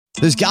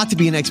There's got to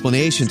be an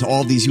explanation to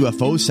all of these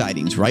UFO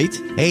sightings, right?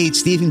 Hey,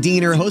 it's Stephen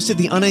Diener, host of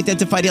the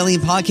Unidentified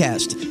Alien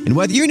Podcast. And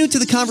whether you're new to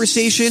the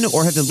conversation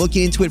or have been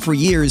looking into it for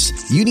years,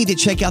 you need to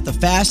check out the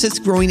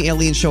fastest growing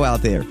alien show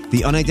out there,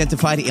 the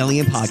Unidentified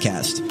Alien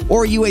Podcast,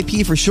 or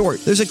UAP for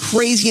short. There's a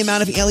crazy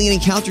amount of alien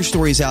encounter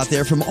stories out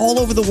there from all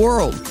over the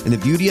world. And the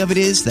beauty of it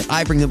is that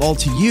I bring them all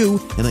to you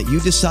and let you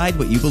decide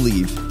what you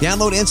believe.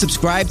 Download and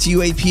subscribe to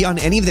UAP on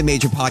any of the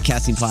major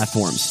podcasting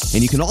platforms.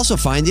 And you can also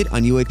find it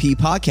on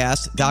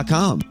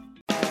UAPpodcast.com.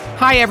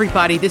 Hi,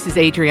 everybody. This is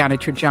Adriana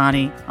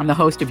Trajani. I'm the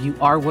host of You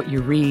Are What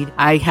You Read.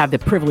 I have the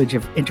privilege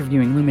of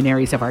interviewing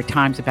luminaries of our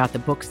times about the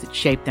books that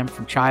shaped them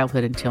from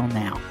childhood until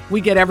now.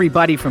 We get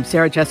everybody from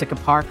Sarah Jessica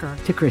Parker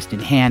to Kristen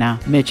Hanna,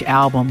 Mitch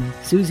Albom,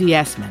 Susie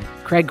Essman,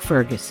 Craig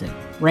Ferguson,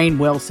 Rainn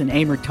Wilson,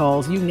 Amor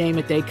Tolls, you name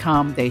it, they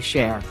come, they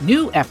share.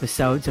 New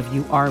episodes of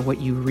You Are What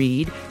You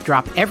Read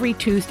drop every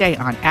Tuesday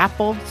on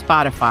Apple,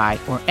 Spotify,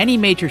 or any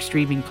major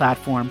streaming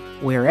platform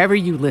wherever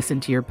you listen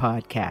to your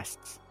podcasts.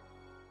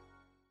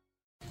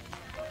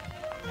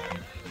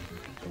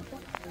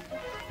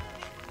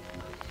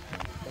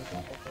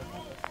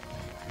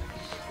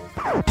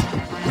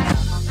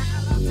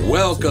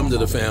 Welcome to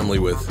the family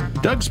with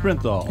Doug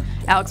Sprinthal,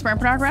 Alex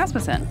Brandt Bernard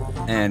Rasmussen,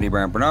 Andy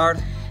Brandt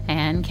Bernard,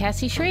 and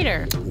Cassie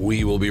Schrader.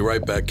 We will be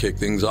right back. Kick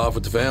things off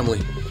with the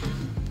family.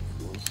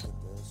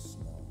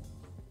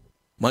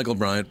 Michael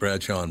Bryant,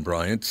 Bradshaw and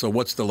Bryant. So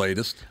what's the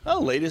latest?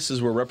 Well, the latest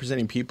is we're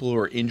representing people who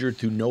are injured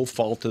through no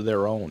fault of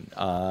their own.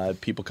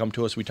 People come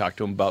to us. We talk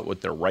to them about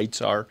what their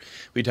rights are.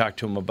 We talk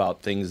to them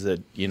about things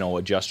that,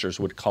 adjusters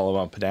would call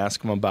them up and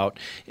ask them about.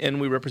 And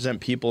we represent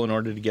people in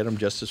order to get them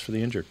justice for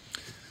the injured.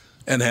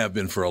 And have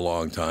been for a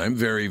long time.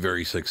 Very,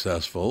 very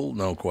successful,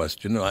 no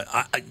question.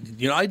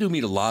 I do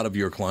meet a lot of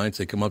your clients.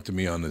 They come up to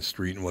me on the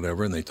street and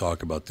whatever, and they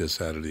talk about this,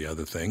 that, or the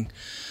other thing.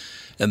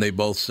 And they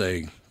both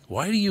say,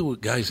 why do you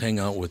guys hang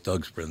out with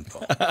Doug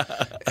Sprinthal?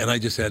 And I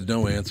just had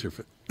no answer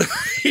for it.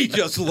 He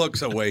just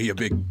looks away, you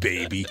big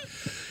baby.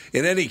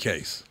 In any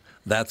case,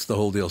 that's the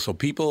whole deal. So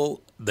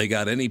people, they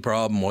got any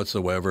problem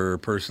whatsoever,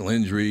 personal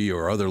injury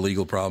or other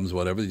legal problems,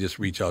 whatever, they just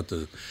reach out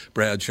to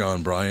Bradshaw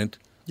and Bryant.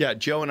 Yeah,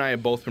 Joe and I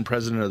have both been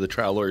president of the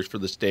trial lawyers for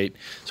the state,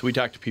 so we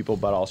talk to people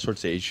about all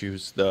sorts of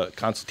issues. The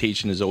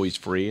consultation is always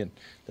free, and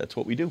that's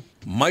what we do.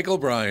 Michael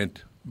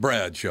Bryant,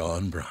 Bradshaw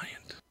and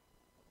Bryant.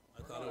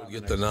 I thought I would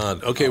get the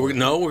nod. Okay, we're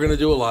going to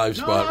do a live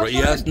spot, right?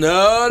 Yes,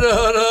 no.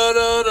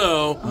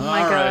 Oh, my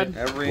God.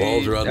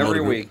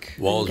 Every week.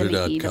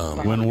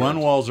 Walser.com. When one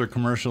Walser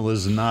commercial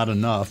is not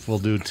enough, we'll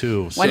do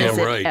two. When is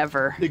it right.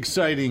 ever?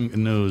 Exciting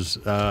news.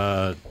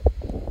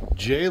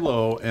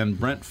 J-Lo and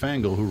Brent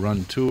Fangle, who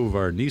run two of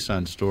our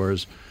Nissan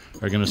stores,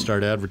 are going to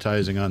start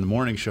advertising on the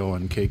morning show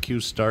on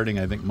KQ starting,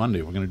 I think,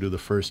 Monday. We're going to do the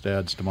first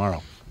ads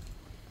tomorrow.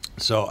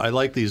 So I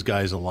like these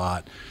guys a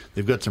lot.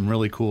 They've got some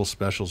really cool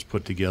specials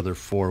put together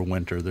for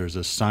winter. There's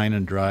a sign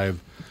and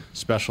drive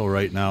special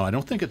right now. I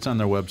don't think it's on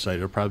their website.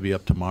 It'll probably be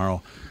up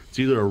tomorrow. It's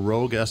either a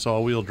Rogue S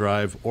all-wheel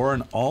drive or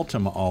an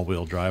Altima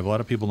all-wheel drive. A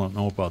lot of people don't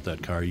know about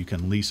that car. You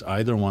can lease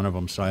either one of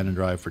them, sign and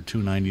drive, for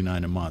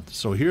 $299 a month.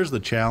 So here's the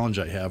challenge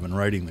I have in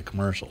writing the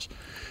commercials.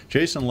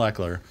 Jason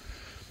Leckler,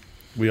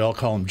 we all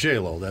call him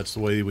J-Lo. That's the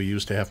way we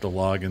used to have to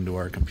log into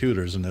our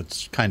computers, and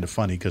it's kind of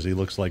funny because he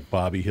looks like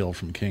Bobby Hill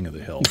from King of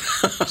the Hill.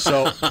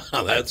 So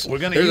we're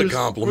going to use a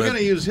compliment. We're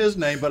going to use his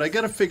name, but I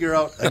got to figure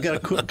out. I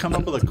got to come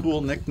up with a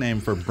cool nickname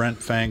for Brent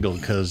Fangle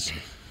because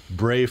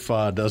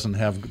Brayfa doesn't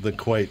have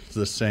quite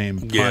the same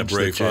punch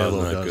that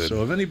J-Lo does. Good.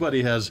 So if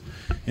anybody has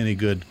any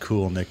good,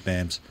 cool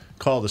nicknames,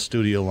 call the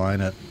studio line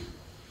at,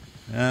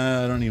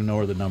 I don't even know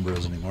where the number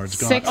is anymore. It's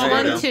gone.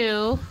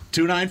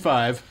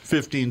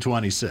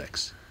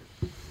 612-295-1526.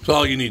 That's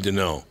all you need to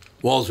know.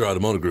 Walser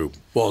Automotive Group,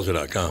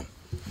 Walser.com.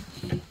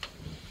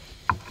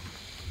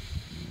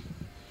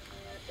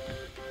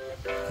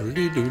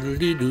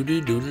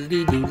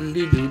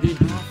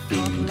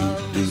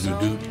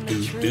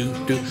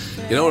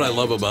 You know what I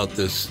love about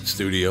this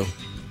studio?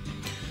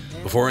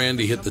 Before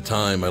Andy hit the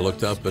time, I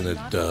looked up and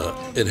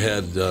it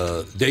had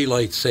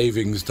daylight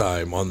savings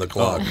time on the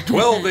clock.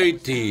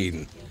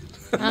 12:18.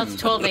 Well, it's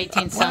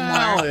 12:18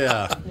 somewhere. Oh,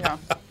 yeah.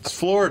 It's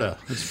Florida.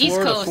 It's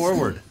Florida East Coast.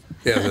 forward.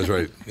 Yeah, that's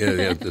right.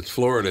 Yeah, it's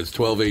Florida. It's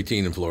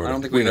 12:18 in Florida. I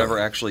don't think we've ever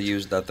actually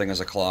used that thing as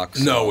a clock.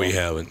 So No, we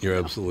haven't. You're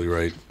absolutely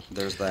right.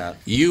 There's that.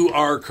 You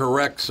are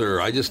correct, sir.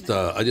 I just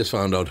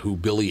found out who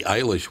Billie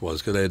Eilish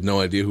was because I had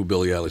no idea who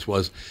Billie Eilish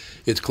was.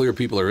 It's clear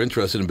people are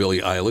interested in Billie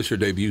Eilish, her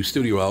debut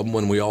studio album,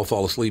 When We All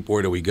Fall Asleep,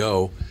 Where Do We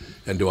Go?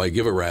 And Do I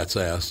Give a Rat's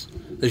Ass?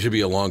 There should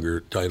be a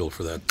longer title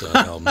for that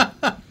album.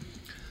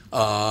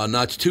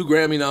 Notched 2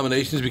 Grammy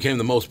nominations, became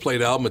the most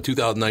played album of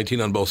 2019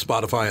 on both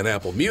Spotify and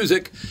Apple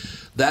Music.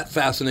 That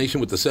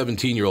fascination with the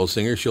 17-year-old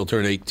singer, she'll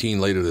turn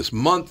 18 later this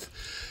month,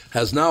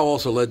 has now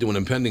also led to an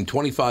impending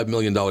 $25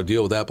 million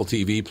deal with Apple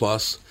TV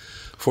Plus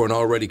for an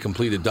already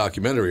completed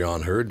documentary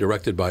on her,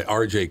 directed by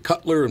R.J.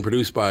 Cutler and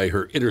produced by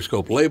her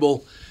Interscope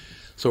label.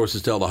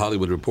 Sources tell The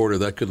Hollywood Reporter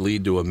that could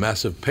lead to a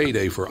massive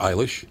payday for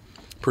Eilish,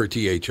 per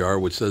THR,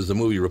 which says the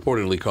movie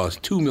reportedly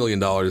cost $2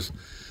 million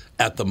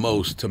at the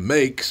most to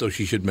make, so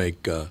she should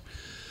make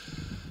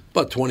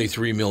About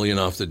 $23 million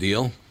off the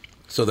deal.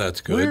 So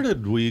that's good. Where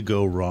did we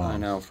go wrong? I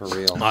know, for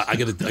real. I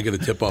got a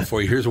tip off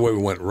for you. Here's where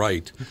we went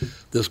right.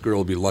 This girl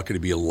will be lucky to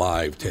be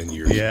alive 10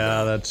 years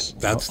Yeah, ago. that's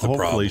the hopefully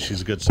problem.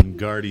 she's got some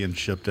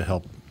guardianship to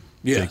help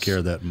take care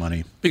of that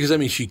money. Because, I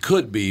mean, she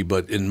could be,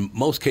 but in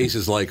most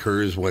cases like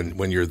hers,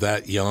 when you're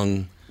that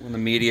young... When the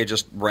media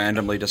just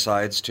randomly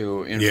decides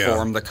to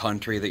inform the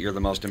country that you're the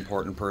most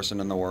important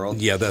person in the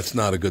world. Yeah, that's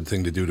not a good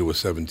thing to do to a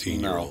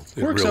 17-year-old.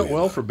 No. Works out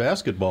well for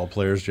basketball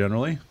players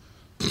generally.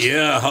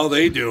 Yeah, how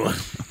they doing?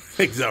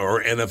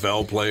 Or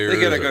NFL players. They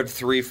get a good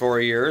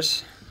 3-4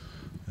 years.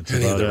 That's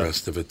Any of about the it.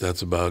 rest of it,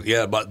 that's about,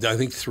 about I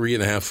think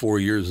 3.5, 4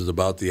 years is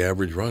about the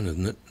average run,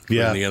 isn't it?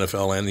 Yeah. In the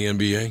NFL and the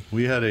NBA.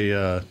 We had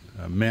a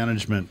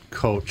management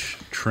coach,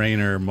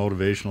 trainer,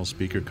 motivational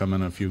speaker come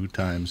in a few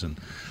times, and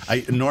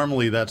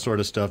normally that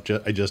sort of stuff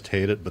I just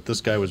hate it. But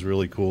this guy was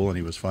really cool and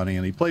he was funny,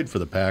 and he played for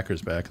the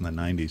Packers back in the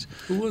 '90s.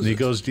 Who was and he it?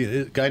 goes,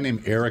 a guy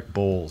named Eric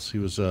Bowles. He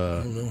was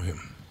I don't know him.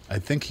 I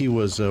think he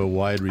was a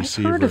wide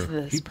receiver. heard of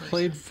this he person.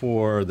 played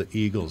for the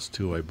Eagles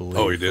too, I believe.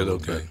 Oh, he for a did? little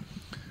Okay.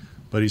 bit.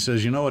 But he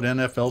says, you know what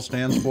NFL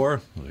stands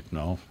for? I'm like,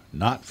 no,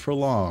 not for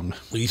long.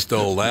 He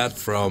stole that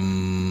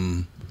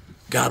from,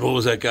 God, what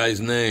was that guy's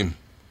name?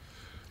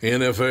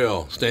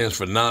 NFL stands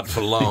for not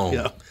for long.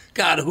 Yeah.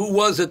 God, who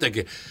was it?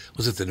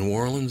 Was it the New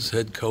Orleans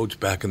head coach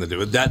back in the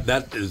day?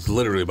 That is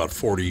literally about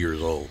 40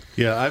 years old.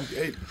 Yeah,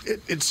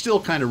 it's still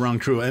kind of rung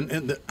true.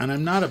 And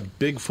I'm not a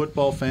big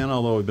football fan,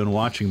 although I've been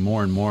watching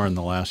more and more in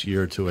the last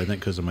year or two, I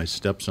think because of my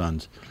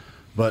stepsons.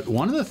 But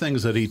one of the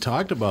things that he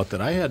talked about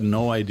that I had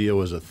no idea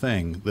was a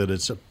thing, that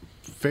it's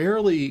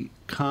fairly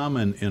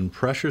common in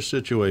pressure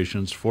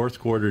situations, fourth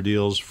quarter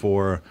deals,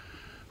 for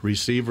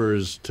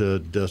receivers to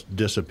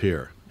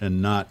disappear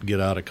and not get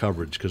out of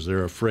coverage because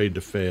they're afraid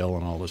to fail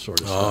and all this sort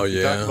of stuff. Oh, He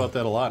yeah. talked about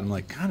that a lot. I'm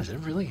like, God, has that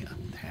really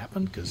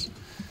happened? Because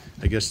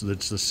I guess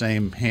it's the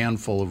same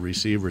handful of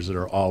receivers that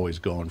are always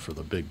going for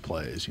the big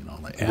plays,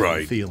 like Adam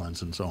Right.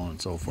 Thielens and so on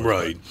and so forth.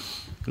 Right.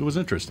 But it was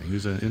interesting. He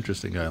was an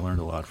interesting guy. I learned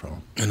a lot from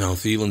him. And now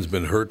Thielen's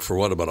been hurt for,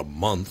 about a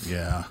month?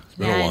 Yeah. It's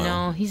been a Yeah, while. I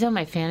know. He's on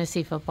my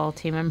fantasy football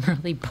team. I'm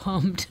really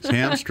bummed. It's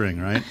hamstring,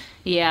 right?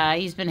 Yeah,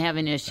 he's been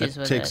having issues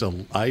That with takes it.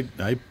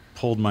 I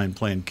pulled mine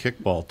playing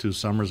kickball 2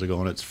 summers ago,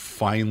 and it's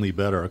finally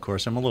better. Of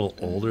course, I'm a little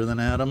older than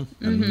Adam,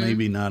 and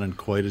maybe not in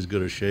quite as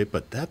good a shape,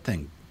 but that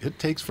thing, it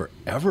takes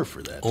forever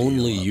for that to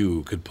Only heal up.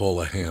 you could pull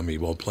a hammy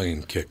while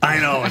playing kickball. I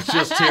know, it's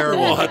just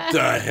terrible. What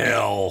the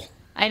hell?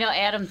 I know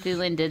Adam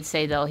Thielen did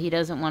say, though, he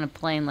doesn't want to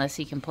play unless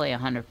he can play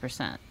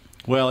 100%.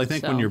 Well, I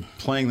think when So- you're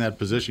playing that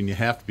position, you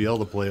have to be able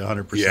to play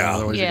 100%, Yeah.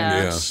 otherwise you're Yeah.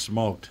 going to get Yeah.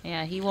 smoked.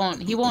 Yeah, he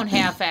won't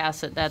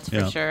half-ass it, that's for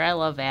Yeah. sure. I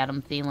love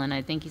Adam Thielen.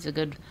 I think he's a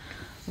good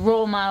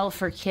role model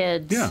for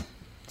kids. Yeah.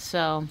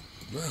 So,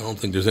 I don't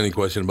think there's any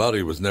question about it.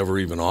 He was never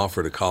even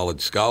offered a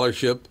college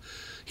scholarship.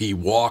 He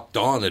walked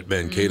on at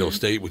Mankato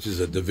State, which is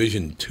a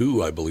Division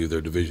II, I believe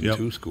they're Division Yep.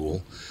 II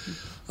school.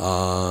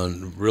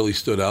 Really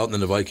stood out, and then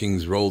the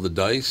Vikings rolled the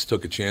dice,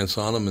 took a chance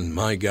on him, and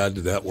my God,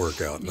 did that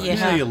work out nice. Yeah. You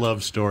know you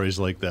love stories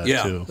like that,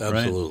 Yeah, too, right?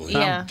 absolutely.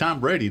 Yeah. Tom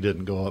Brady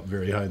didn't go up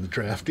very high in the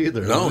draft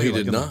either. No, he Like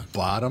did in the not.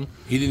 Bottom.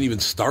 He didn't even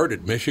start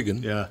at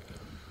Michigan. Yeah.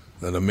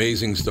 An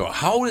amazing story.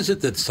 How is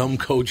it that some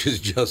coaches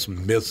just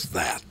miss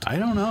that? I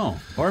don't know.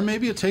 Or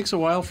maybe it takes a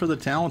while for the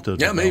talent to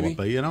develop, maybe.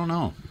 but you don't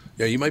know.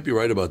 Yeah, you might be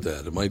right about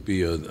that. It might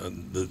be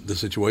the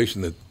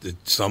situation that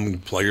some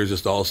players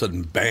just all of a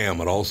sudden,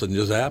 bam, it all of a sudden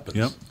just happens.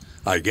 Yep.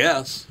 I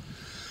guess.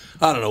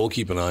 I don't know. We'll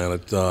keep an eye on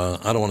it.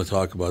 I don't want to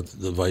talk about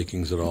the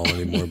Vikings at all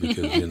anymore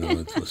because,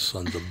 it's the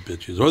sons of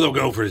bitches. Or the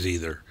Gophers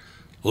either.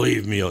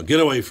 Leave me alone. Get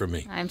away from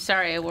me. I'm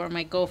sorry I wore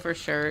my Gopher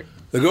shirt.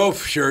 The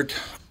Gopher shirt,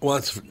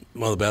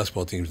 the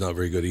basketball team's not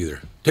very good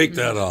either. Take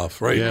that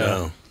off right Yeah.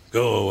 now.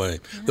 Go away.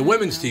 The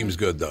women's team's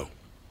good, though.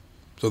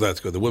 So that's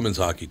good. The women's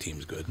hockey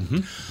team's good.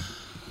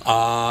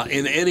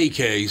 In any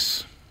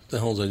case, what the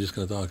hell was I just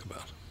going to talk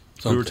about?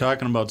 We were Something.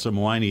 talking about some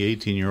whiny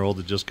 18-year-old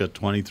that just got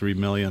 $23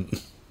 million.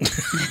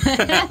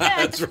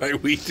 That's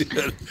right, we did.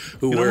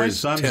 Who My wears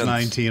son's tents.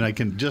 19. I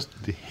can just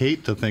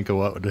hate to think of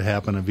what would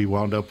happen if he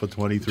wound up with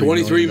 $23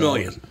 $23 million.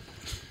 million.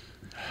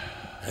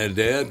 And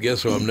Dad,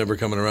 guess what? I'm never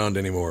coming around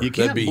anymore. You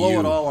That'd can't be blow you.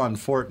 it all on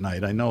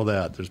Fortnite. I know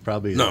that. There's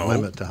probably a No.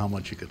 limit to how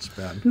much you could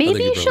spend. think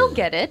Maybe you're she'll probably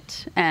get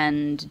it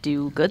and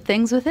do good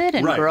things with it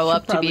and Right. grow She'll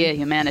up to be a probably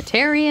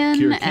humanitarian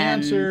Cure and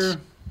cancer,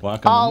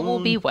 walk on all the will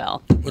moon. be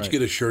well. Let's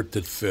get a shirt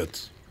that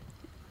fits.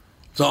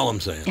 That's all I'm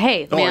saying.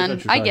 Hey, Oh, I man,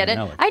 thought you were I get talking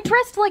it. Alex. I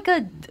dressed like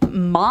a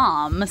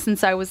mom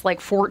since I was like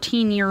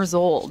 14 years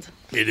old.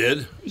 You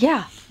did?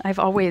 Yeah, I've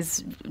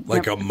always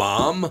Like a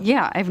mom?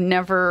 Yeah, I've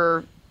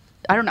never.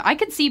 I don't know. I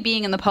could see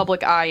being in the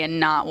public eye and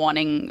not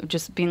wanting,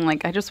 just being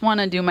like, I just want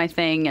to do my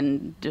thing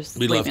and just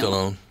Be leave left me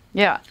alone.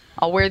 Yeah,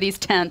 I'll wear these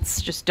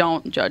tents. Just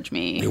don't judge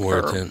me You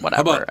wear for a tent. whatever.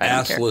 How about I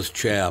don't care. assless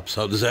chaps?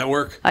 How does that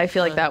work? I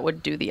feel like that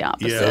would do the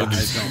opposite. Yeah,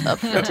 of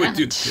the That would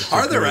do- tent.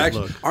 Are there great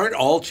actually? look. Aren't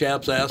all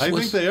chaps assless? I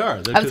think they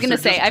are. I was going to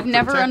say, I've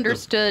never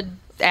understood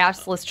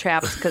assless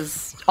chaps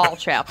because all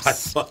chaps I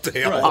thought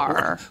they all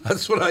are.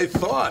 That's what I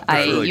thought.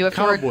 You have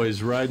to wear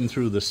Cowboys riding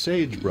through the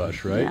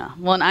sagebrush, right? Yeah.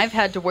 Well, and I've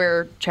had to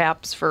wear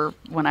chaps for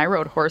when I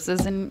rode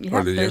horses, and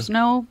there's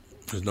no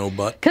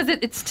butt. Because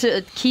it's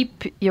to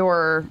keep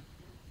your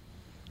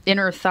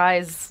inner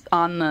thighs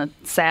on the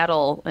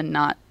saddle and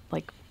not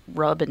like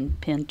rub and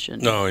pinch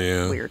and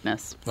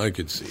weirdness. I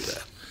could see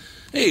that.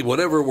 Hey,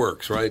 whatever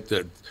works, right?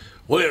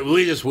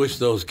 We just wish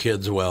those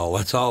kids well.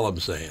 That's all I'm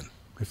saying.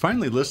 I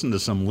finally listened to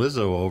some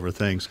Lizzo over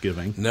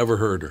Thanksgiving. Never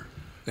heard her.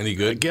 Any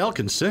good? Gal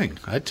can sing.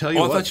 I tell you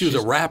what. what. I thought she was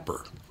a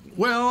rapper.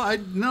 Well,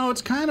 no,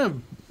 it's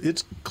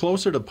it's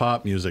closer to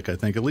pop music, I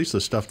think. At least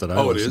the stuff that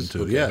I listen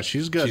to. Okay. Yeah,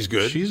 she's good.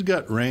 She's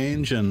got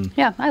range and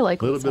I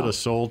like a little bit of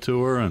soul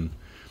to her. And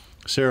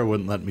Sarah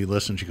wouldn't let me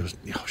listen. She goes,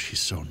 she's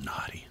so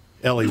naughty.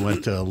 Ellie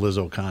went to a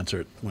Lizzo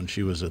concert when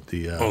she was at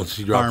the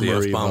she dropped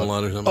Armory. the F-bomb a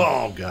lot or something?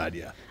 Oh, God,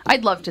 yeah.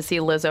 I'd love to see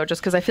Lizzo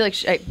just because I feel like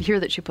I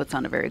hear that she puts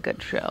on a very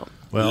good show.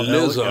 Well,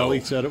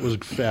 Ellie said it was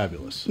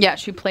fabulous. Yeah,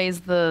 she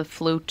plays the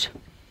flute.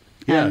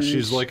 Yeah,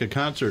 she's like a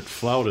concert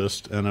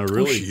flautist and a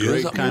really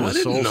great kind of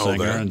soul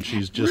singer, and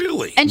she's just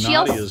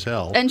naughty as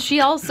hell. And she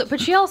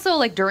also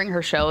like during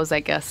her shows, I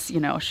guess,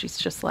 she's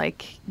just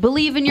like,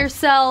 believe in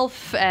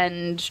yourself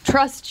and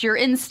trust your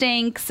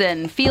instincts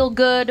and feel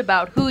good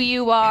about who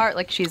you are.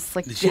 Like she's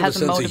like she has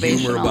a sense of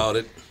humor about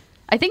it.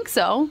 I think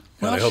so.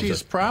 Well,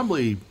 she's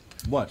probably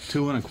 2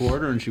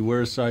 1/4, and she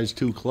wears size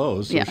 2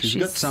 clothes, so she's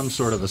got some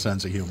sort of a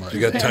sense of humor. She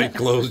got tight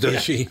clothes,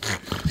 does she?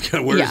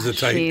 Wears the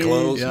tight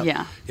clothes.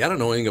 Yeah. I don't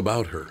know anything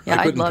about her.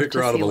 Yeah, I couldn't pick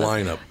her out of a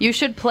lineup. You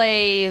should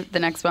play the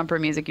next bumper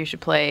music. You should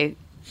play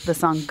the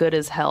song "Good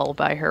as Hell"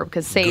 by her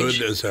because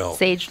Sage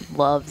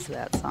loves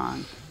that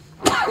song,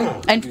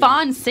 and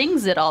Fawn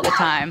sings it all the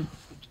time.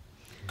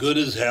 Good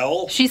as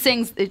hell. She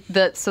sings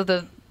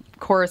the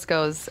chorus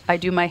goes, I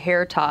do my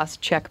hair toss,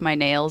 check my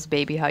nails,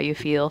 baby, how you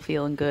feel,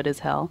 feeling good as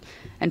hell.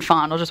 And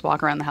Fawn will just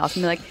walk around the house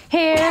and be like,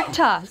 hair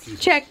toss,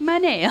 check my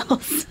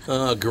nails.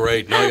 Oh,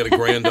 great. Now I got a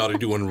granddaughter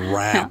doing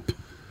rap.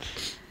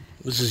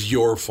 This is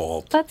your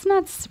fault. That's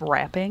not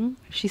rapping.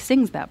 She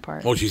sings that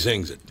part. Oh, she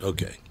sings it.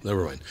 Okay,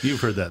 never mind.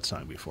 You've heard that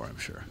song before, I'm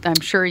sure. I'm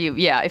sure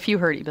if you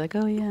heard it, you'd be like,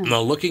 oh, yeah.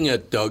 Now, looking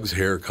at Doug's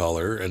hair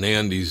color and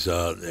Andy's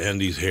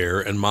hair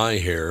and my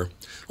hair,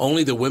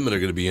 only the women are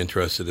going to be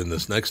interested in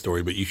this next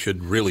story, but you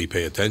should really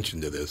pay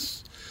attention to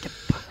this.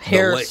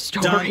 Hair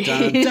stories.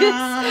 Dun, dun,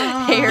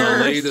 dun.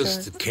 The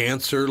latest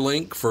cancer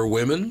link for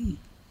women.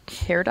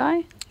 Hair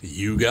dye?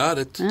 You got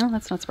it. No,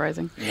 that's not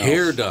surprising. No,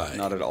 hair dye.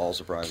 Not at all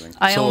surprising.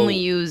 I only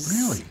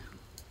use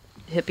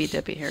hippy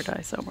dippy hair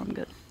dye, so I'm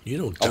good. You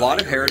don't. A lot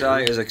of hair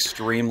dye is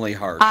extremely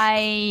harsh.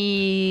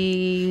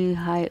 I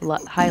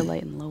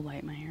highlight and low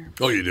light my hair.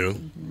 Oh, you do?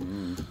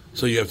 Mm-hmm.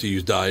 So you have to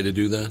use dye to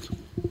do that?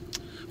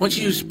 Why don't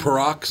you use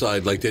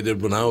peroxide like they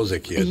did when I was a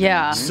kid?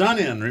 Yeah.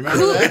 Sun-In,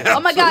 remember that? Oh,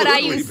 my God, I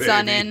use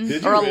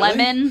Sun-In. Or a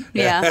lemon.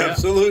 Yeah.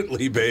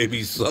 Absolutely,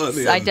 baby,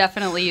 Sun-In. I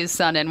definitely use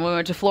Sun-In. When we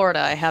went to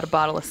Florida, I had a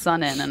bottle of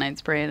Sun-In, and I'd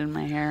spray it in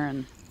my hair.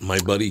 And my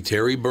buddy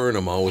Terry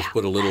Burnham always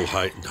put a little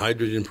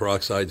hydrogen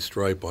peroxide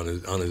stripe on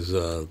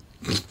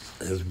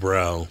his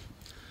brow.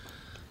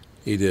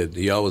 He did.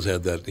 He always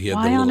had that. He had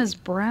Why on his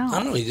brow? I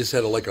don't know. He just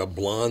had like a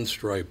blonde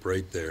stripe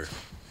right there.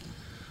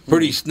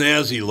 Pretty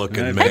snazzy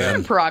looking, man.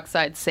 Hydrogen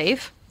peroxide's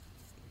safe.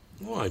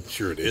 Well, I'm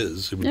sure it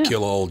is. It would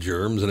kill all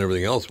germs and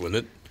everything else,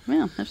 wouldn't it?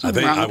 Yeah, there's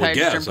nothing wrong with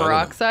hydrogen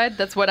peroxide.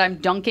 That's what I'm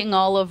dunking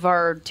all of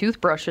our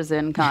toothbrushes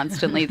in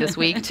constantly this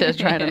week to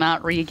try to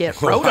not get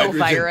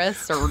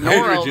rotavirus or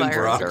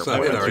norovirus. I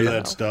went through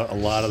that stuff, a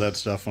lot of that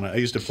stuff when I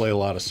used to play a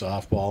lot of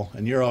softball,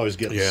 and you're always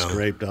getting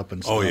scraped up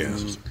and stuff. Oh, yeah.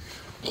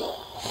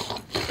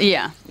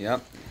 Yeah.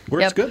 Yep.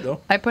 Works good,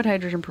 though. I put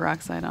hydrogen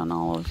peroxide on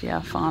all of,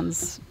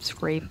 Fawn's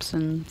scrapes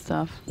and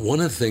stuff.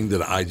 One of the things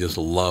that I just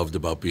loved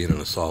about being in a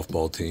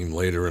softball team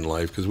later in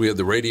life, because we had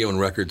the radio and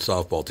record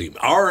softball team.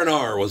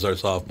 R&R was our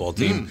softball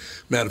team.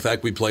 Matter of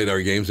fact, we played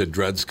our games at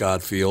Dred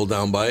Scott Field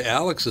down by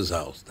Alex's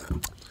house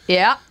now.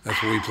 Yeah.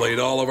 That's where we played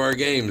all of our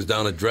games,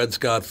 down at Dred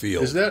Scott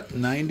Field. Is that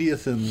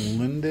 90th and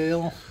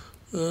Lyndale?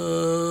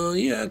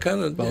 Yeah,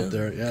 kind of about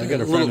there. Yeah, I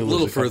got a friend who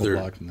lives a couple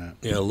blocks from that.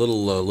 Yeah, a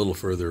little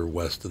further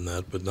west than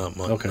that, but not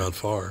much, not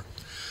far.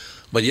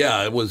 But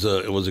yeah, it was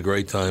a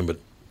great time. But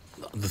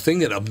the thing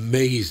that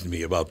amazed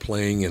me about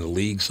playing in a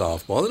league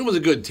softball, and it was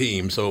a good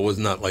team, so it was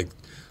not like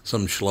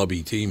some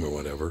schlubby team or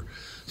whatever.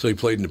 So he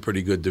played in a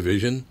pretty good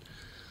division.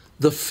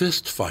 The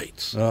fist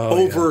fights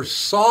over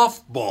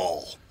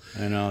softball.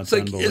 I know, it's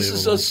like, this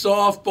is a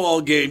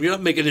softball game. You're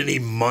not making any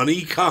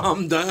money.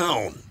 Calm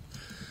down.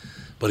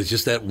 But it's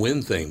just that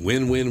win thing.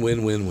 Win, win,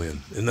 win, win,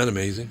 win. Isn't that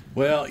amazing?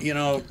 Well,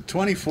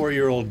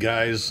 24-year-old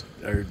guys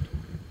are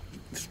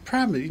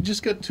probably, you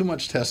just got too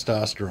much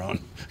testosterone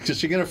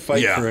because you're going to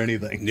fight for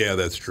anything. Yeah,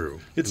 that's true.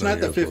 It's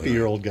not the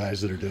 50-year-old guys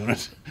that are doing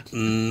it.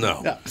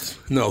 No. Yeah.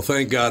 No,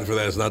 thank God for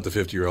that. It's not the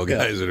 50-year-old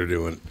guys that are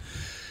doing it.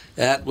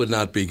 That would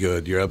not be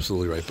good. You're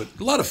absolutely right. But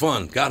a lot of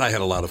fun. God, I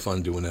had a lot of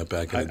fun doing that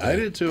back in the day. I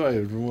did too.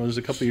 It was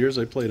a couple of years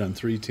I played on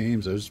 3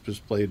 teams. I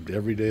just played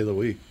every day of the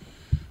week.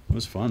 It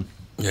was fun.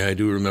 Yeah, I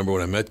do remember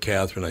when I met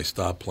Catherine, I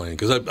stopped playing.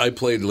 Because I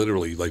played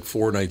literally like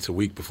 4 nights a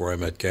week before I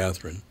met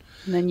Catherine.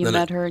 And then you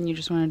met her and you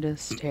just wanted to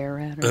stare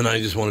at her. And I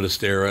just wanted to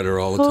stare at her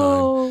all the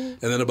time.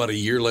 And then about a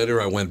year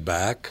later, I went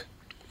back.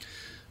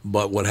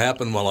 But what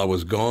happened while I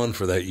was gone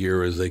for that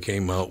year is they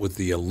came out with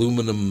the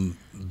aluminum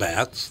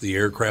bats, the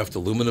aircraft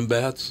aluminum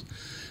bats.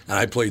 And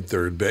I played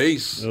third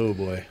base. Oh,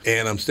 boy.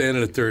 And I'm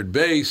standing at third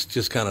base,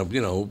 just kind of,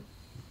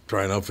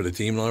 trying out for the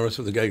team and all the rest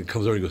of it. The guy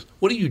comes over and he goes,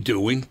 "What are you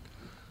doing?"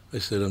 I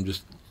said, "I'm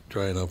just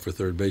trying out for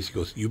third base." He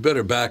goes, "You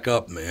better back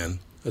up, man."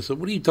 I said,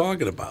 "What are you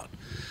talking about?"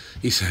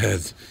 He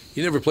said,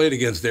 "You never played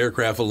against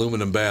aircraft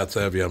aluminum bats,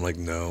 have you?" I'm like,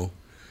 "No."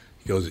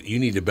 He goes, "You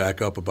need to back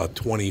up about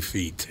 20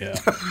 feet. Yeah.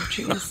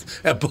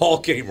 That ball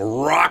came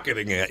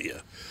rocketing at you.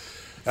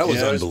 That was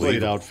I always unbelievable.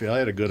 played outfield. I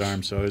had a good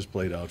arm, so I always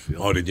played outfield.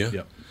 Oh, did you?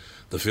 Yep.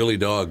 The Philly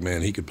dog,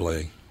 man, he could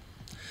play.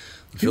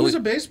 He was a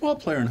baseball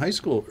player in high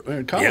school,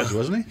 in college,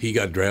 wasn't he? He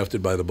got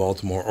drafted by the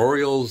Baltimore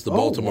Orioles, the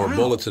Baltimore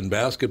Bullets in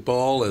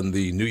basketball, and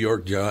the New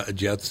York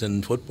Jets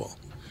in football.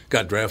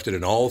 Got drafted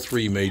in all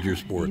 3 major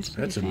sports.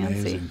 That's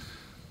amazing.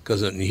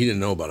 Because he didn't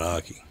know about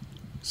hockey.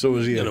 So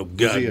was he a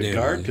goddamn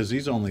guard? right. Because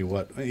he's only,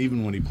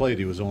 even when he played,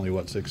 he was only,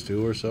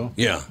 6'2" or so?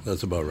 Yeah,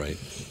 that's about right.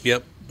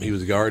 Yep, he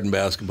was a guard in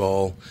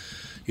basketball.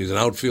 He was an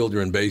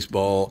outfielder in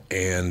baseball,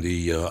 and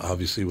he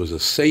obviously was a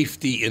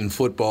safety in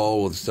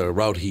football. Was the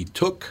route he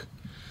took.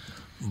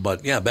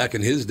 But, yeah, back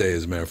in his day,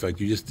 as a matter of fact,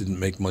 you just didn't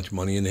make much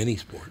money in any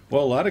sport.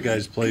 Well, a lot of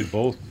guys played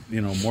both,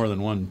 more than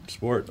one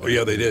sport. Oh,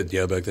 yeah, they did.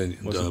 Yeah, back then.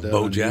 Wasn't that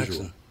Bo unusual?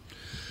 Jackson.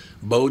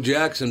 Bo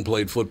Jackson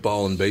played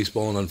football and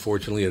baseball, and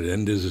unfortunately it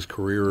ended his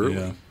career early.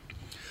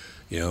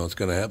 Yeah. It's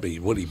going to happen.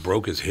 He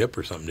broke his hip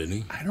or something, didn't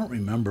he? I don't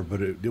remember,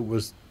 but he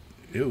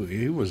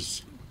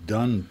was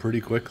done pretty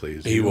quickly.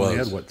 He only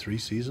was. had, 3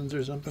 seasons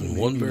or something?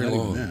 One Maybe very not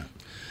even long. that.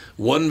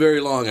 One very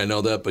long, I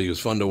know that, but he was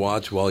fun to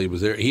watch while he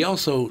was there. He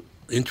also,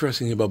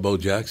 interesting thing about Bo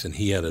Jackson,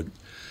 he had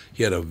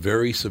a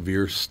very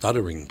severe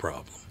stuttering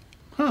problem.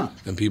 Huh.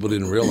 And people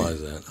didn't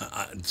realize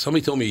that.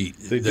 Somebody told me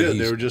They that did.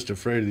 They were just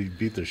afraid he'd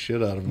beat the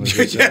shit out of him.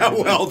 Yeah,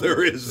 well,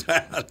 there is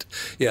that.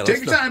 Yeah,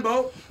 Take your time,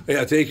 Bo.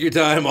 Yeah, take your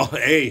time.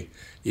 Hey,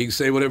 you can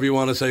say whatever you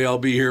want to say. I'll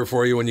be here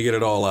for you when you get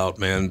it all out,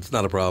 man. It's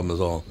not a problem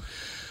at all.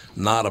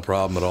 Not a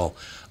problem at all.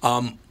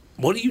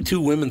 What do you 2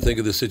 women think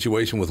of the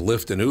situation with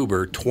Lyft and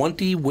Uber?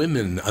 20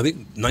 women, I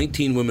think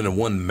 19 women and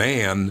 1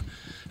 man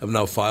have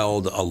now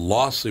filed a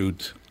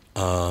lawsuit,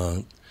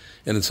 and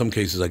in some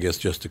cases, I guess,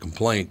 just a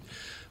complaint.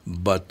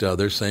 But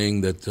they're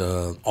saying that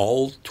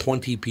all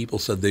 20 people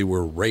said they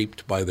were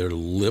raped by their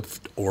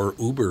Lyft or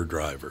Uber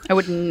driver. I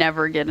would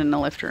never get in a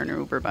Lyft or an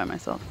Uber by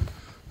myself.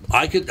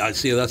 I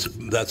see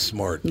that's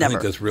smart. Never. I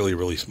think that's really,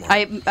 really smart.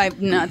 I'm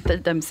not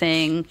that I'm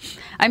saying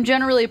I'm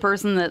generally a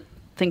person that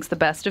thinks the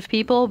best of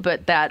people,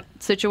 but that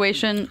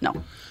situation, no.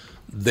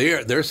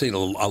 They're saying a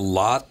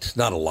lot,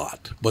 not a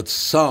lot, but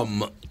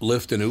some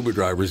Lyft and Uber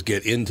drivers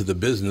get into the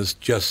business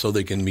just so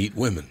they can meet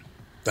women.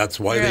 That's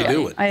why they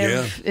do it.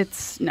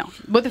 It's no.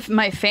 With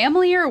my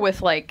family or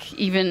with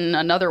even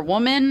another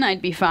woman,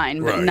 I'd be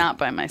fine, but not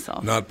by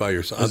myself. Not by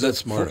yourself. That's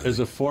smart. As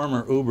a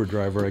former Uber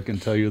driver, I can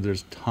tell you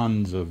there's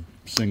tons of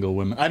single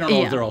women. I don't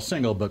know if they're all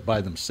single, but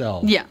by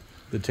themselves. Yeah.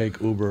 That take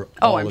Uber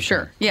Oh, all I'm the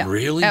sure. time. Yeah.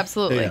 Really?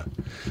 Absolutely. Yeah.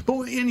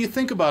 And you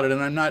think about it,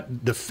 and I'm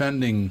not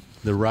defending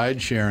the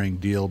ride-sharing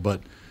deal,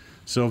 but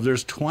so if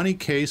there's 20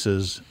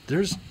 cases,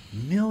 there's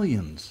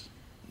millions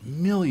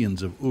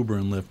of Uber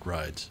and Lyft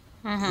rides.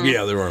 Mm-hmm.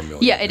 Yeah, there are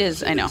millions. Yeah, it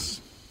is. I know.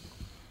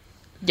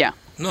 Yeah.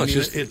 No,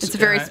 it's a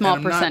very small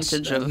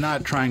percentage of. I'm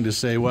not trying to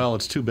say, well,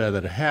 it's too bad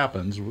that it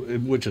happens,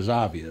 which is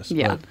obvious.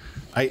 Yeah.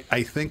 But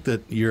I think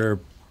that you're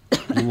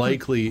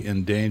likely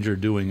in danger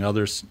doing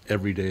other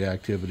everyday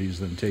activities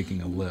than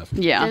taking a Lyft.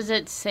 Yeah. Does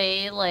it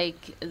say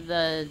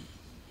the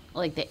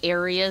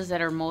areas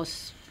that are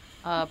most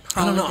prone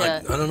I don't know.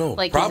 to? I don't know.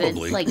 Like,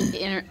 Probably. is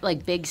it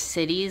like big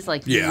cities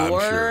like Yeah, New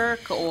I'm sure.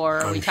 York, or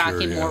are we I'm sure,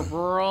 talking more yeah.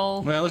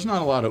 rural? Well, there's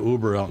not a lot of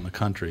Uber out in the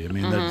country. I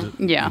mean, that's,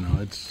 Yeah.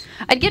 it's.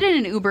 I'd get in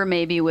an Uber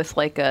maybe with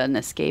an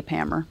escape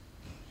hammer.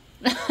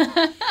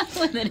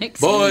 With an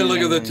Boy, look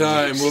at the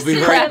time. We'll be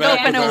right Crack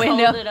back. open a With our,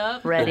 window. Hold it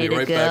up. Ready we'll be to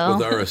right go. back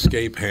with our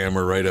escape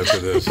hammer right after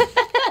this.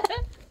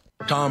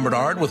 Tom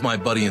Bernard with my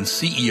buddy and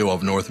CEO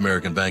of North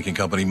American Banking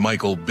Company,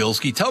 Michael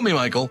Bilski. Tell me,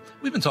 Michael,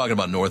 we've been talking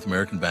about North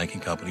American Banking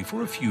Company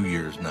for a few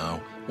years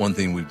now. One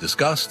thing we've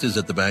discussed is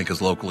that the bank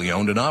is locally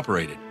owned and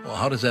operated. Well,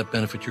 how does that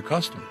benefit your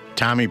customer?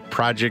 Tommy,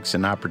 projects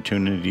and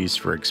opportunities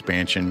for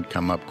expansion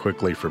come up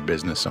quickly for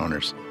business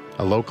owners.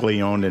 A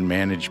locally owned and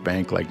managed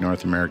bank like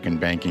North American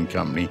Banking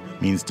Company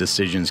means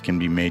decisions can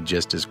be made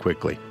just as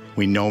quickly.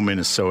 We know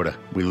Minnesota.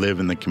 We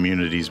live in the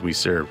communities we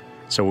serve.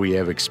 So we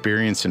have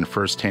experience and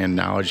firsthand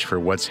knowledge for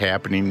what's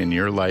happening in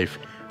your life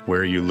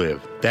where you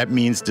live. That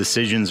means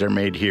decisions are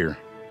made here.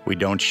 We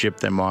don't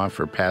ship them off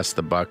or pass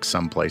the buck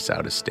someplace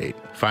out of state.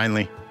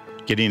 Finally,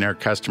 getting our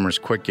customers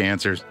quick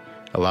answers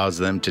allows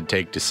them to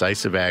take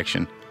decisive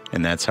action,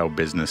 and that's how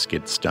business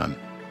gets done.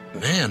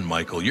 Man,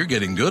 Michael, you're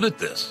getting good at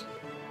this.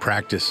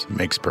 Practice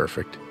makes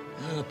perfect.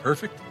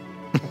 Perfect.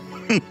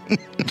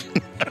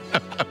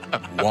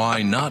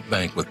 why not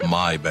bank with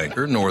my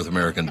banker, North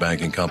American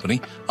Banking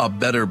Company, a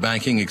better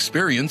banking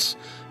experience,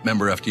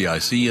 member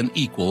FDIC, an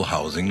equal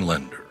housing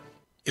lender.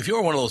 If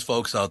you're one of those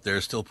folks out there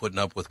still putting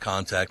up with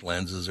contact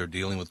lenses or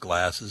dealing with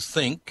glasses,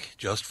 think,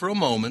 just for a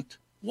moment,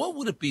 what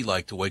would it be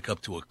like to wake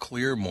up to a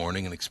clear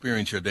morning and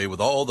experience your day with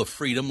all the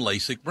freedom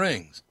LASIK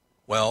brings?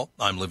 Well,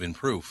 I'm living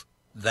proof.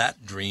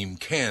 That dream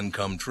can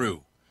come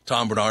true.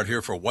 Tom Bernard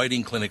here for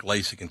Whiting Clinic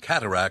LASIK and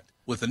Cataract.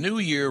 With the new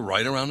year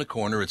right around the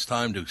corner, it's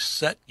time to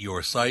set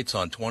your sights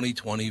on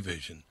 2020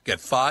 vision. Get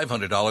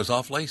 $500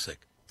 off LASIK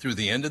through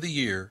the end of the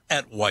year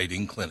at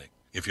Whiting Clinic.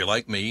 If you're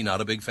like me,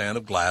 not a big fan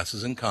of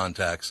glasses and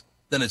contacts,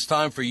 then it's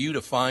time for you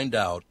to find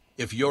out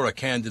if you're a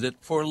candidate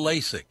for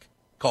LASIK.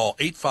 Call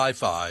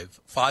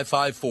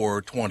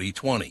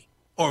 855-554-2020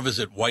 or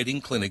visit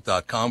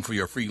whitingclinic.com for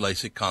your free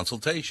LASIK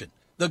consultation.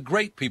 The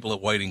great people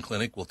at Whiting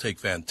Clinic will take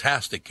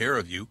fantastic care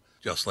of you,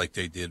 just like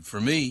they did for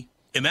me.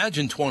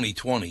 Imagine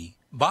 2020,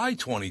 buy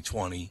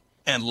 2020,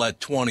 and let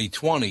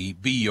 2020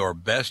 be your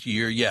best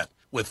year yet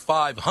with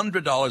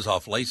 $500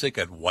 off LASIK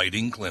at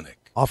Whiting Clinic.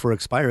 Offer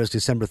expires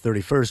December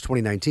 31st,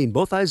 2019.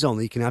 Both eyes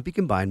only, cannot be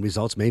combined.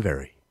 Results may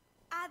vary.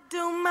 I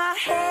do my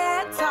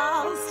hair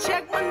toss,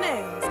 check my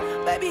nails.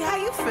 Baby, how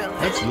you feeling?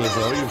 That's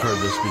Lizzo. You've heard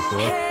this before.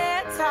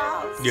 Hair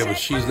toss, Yeah, but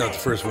she's not the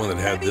first one that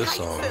had this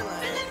song.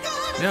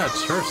 Yeah,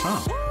 it's her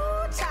song.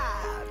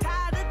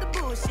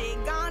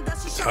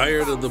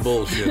 Tired of the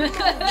bullshit.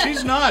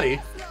 She's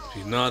naughty.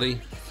 She's naughty.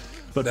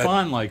 But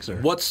Fawn likes her.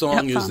 What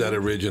song Yep, is Fawn. that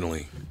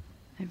originally?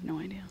 I have no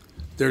idea.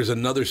 There's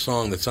another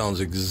song that sounds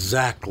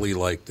exactly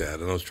like that,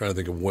 and I was trying to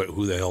think of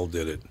who the hell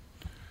did it.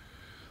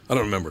 I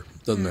don't remember.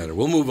 Doesn't matter.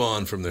 We'll move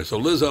on from there. So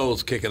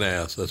Lizzo's kicking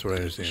ass. That's what I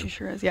understand. She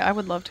sure is. Yeah, I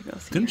would love to go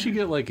see Didn't her. she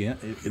get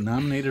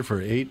nominated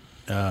for 8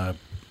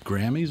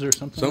 Grammys or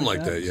something? Something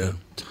like that, It's yeah. a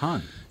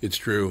ton. It's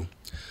true.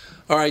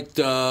 All right.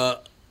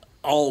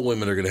 All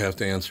women are going to have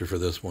to answer for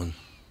this one.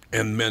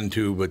 And men,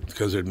 too, but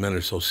because their men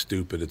are so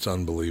stupid, it's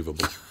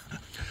unbelievable.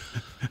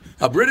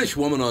 A British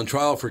woman on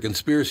trial for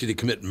conspiracy to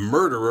commit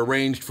murder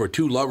arranged for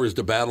 2 lovers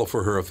to battle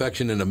for her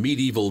affection in a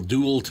medieval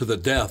duel to the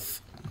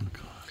death.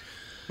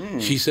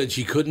 She said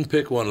she couldn't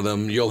pick one of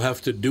them. You'll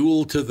have to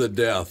duel to the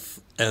death,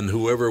 and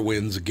whoever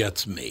wins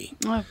gets me.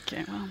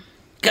 Okay, well.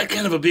 Got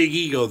kind of a big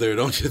ego there,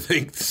 don't you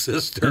think,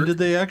 sister? And did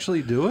they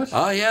actually do it?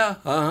 Oh, yeah.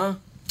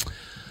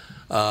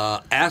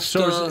 Asta.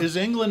 So is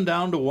England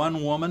down to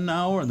one woman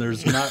now, or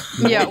there's not,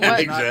 Yeah, what?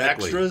 there's not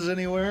Exactly. extras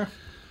anywhere?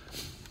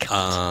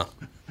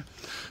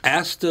 Asta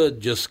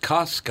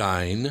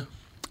Jaskoskine.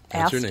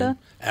 That's her Asta? name.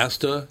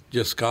 Asta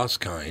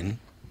Jaskoskine,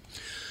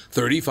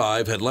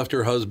 35, had left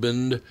her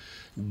husband,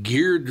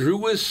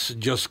 Girdruis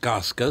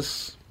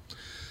Jaskoskas,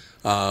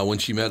 when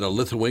she met a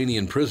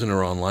Lithuanian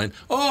prisoner online.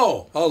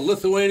 Oh, a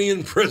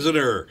Lithuanian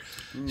prisoner.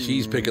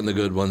 She's picking the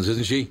good ones,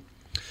 isn't she?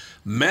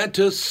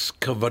 Mantis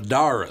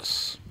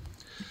Kavadaris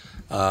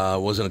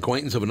was an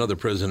acquaintance of another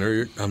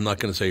prisoner. I'm not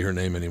going to say her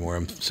name anymore.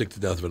 I'm sick to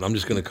death of it. I'm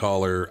just going to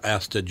call her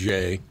Asta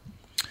J.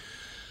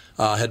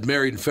 Had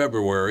married in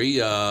February,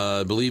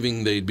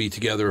 believing they'd be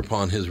together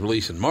upon his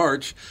release in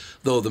March.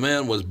 Though the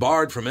man was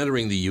barred from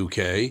entering the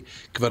UK,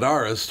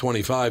 Kvadaris,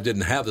 25,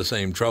 didn't have the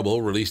same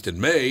trouble. Released in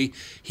May,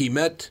 he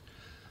met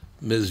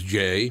Ms.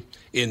 J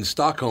in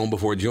Stockholm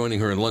before joining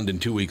her in London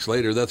 2 weeks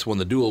later. That's when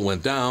the duel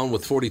went down,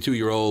 with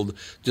 42-year-old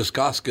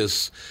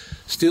Jaskoskas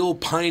still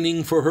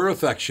pining for her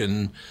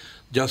affection.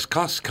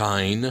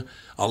 Jaskoskine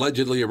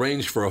allegedly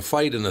arranged for a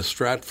fight in a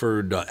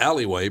Stratford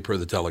alleyway, per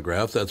the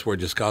Telegraph. That's where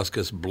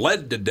Jaskoskas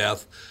bled to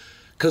death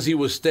because he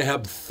was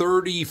stabbed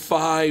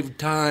 35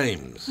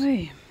 times.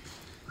 Oy.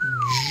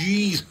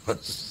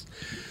 Jesus.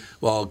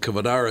 While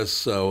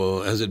Kavadaris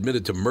has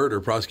admitted to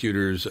murder,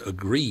 prosecutors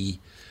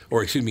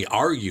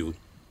argue.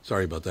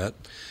 Sorry about that.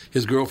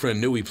 His girlfriend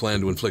knew he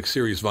planned to inflict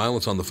serious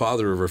violence on the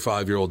father of her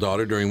 5-year-old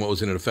daughter during what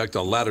was in effect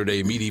a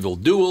latter-day medieval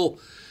duel.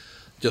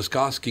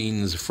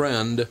 Jaskoskine's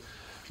friend,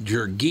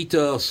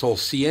 Jurgita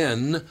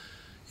Solsien,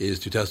 is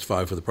to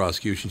testify for the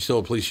prosecution. She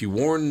told police she'd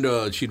warned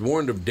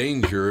of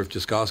danger if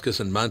Jaskoskas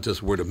and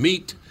Mantis were to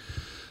meet.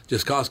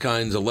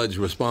 Jaskoskine's alleged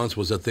response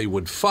was that they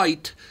would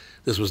fight.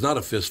 This was not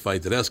a fist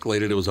fight that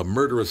escalated. It was a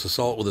murderous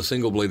assault with a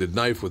single-bladed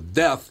knife with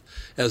death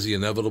as the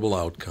inevitable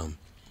outcome.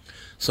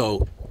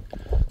 So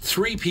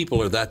 3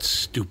 people are that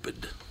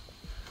stupid.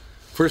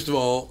 First of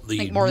all, I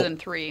think more than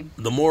 3.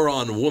 the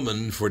moron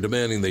woman for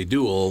demanding they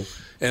duel,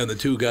 and the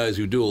 2 guys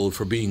who dueled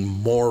for being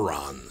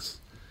morons.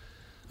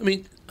 I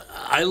mean,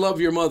 I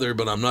love your mother,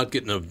 but I'm not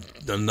getting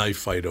a knife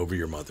fight over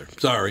your mother.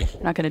 Sorry.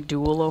 I'm not going to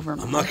duel over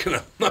Mom. I'm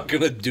not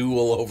gonna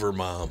duel over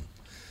Mom.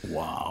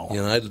 Wow.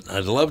 You know,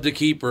 I'd love to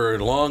keep her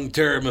long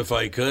term if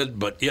I could,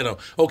 but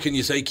can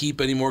you say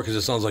keep anymore? Because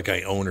it sounds like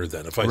I own her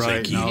then. If I say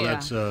Right, keep, no, Yeah.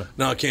 that's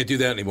no, I can't do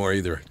that anymore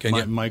either. Can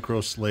you?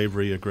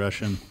 micro-slavery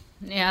aggression.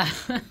 Yeah.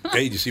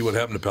 Hey, did you see what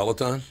happened to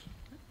Peloton?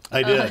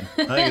 I did. I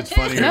think it's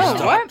funny. No.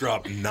 Stock what?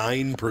 dropped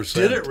 9%.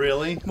 Did it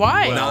really?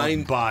 Why?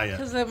 Well, buy it.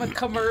 Because of a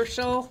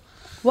commercial.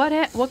 What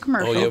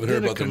commercial? Oh, you haven't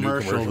heard Did a about the new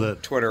commercial commercial?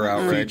 that Twitter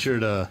outrage.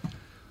 featured a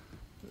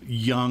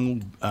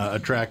young,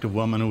 attractive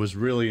woman who was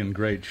really in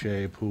great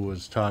shape, who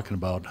was talking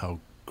about how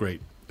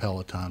great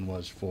Peloton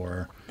was for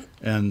her.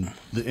 And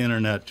the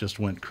internet just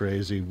went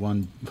crazy.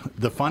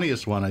 The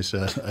funniest one I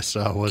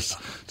saw was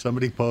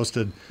somebody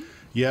posted,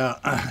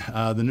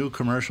 the new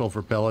commercial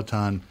for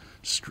Peloton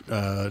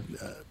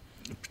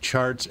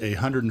charts a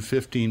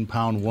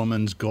 115-pound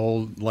woman's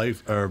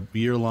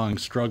year-long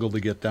struggle to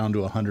get down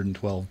to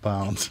 112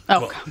 pounds.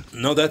 Oh,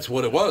 no, that's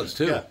what it was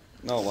too. Yeah.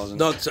 No, it wasn't.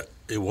 No,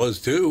 it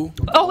was too.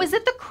 Oh, is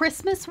it the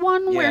Christmas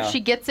one where Yeah. she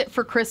gets it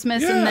for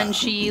Christmas and then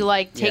she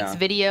takes Yeah.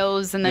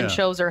 videos and then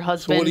shows her So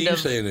husband? what are you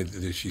saying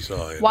that she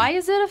saw? Andy? Why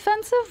is it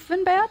offensive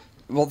and bad?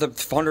 Well, the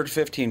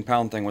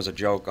 115-pound thing was a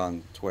joke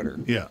on Twitter.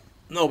 Yeah.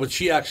 No, but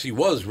she actually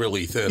was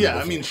really thin. Yeah, I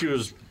before. mean, she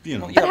was,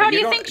 But how do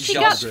you think she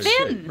got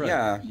thin? Right.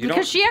 Yeah, you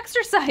Because she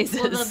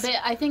exercises. Well,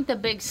 I think the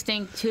big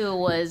stink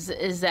too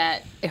is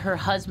that her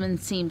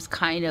husband seems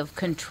kind of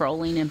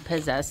controlling and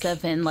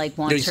possessive and he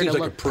wants her seems to like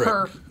a look prick.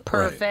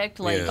 perfect. Right.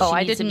 Like Yeah. she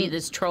I needs to didn't be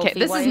this trophy. Okay,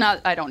 this wife. is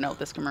not. I don't know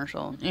this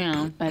commercial.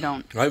 Yeah, I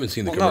don't. I haven't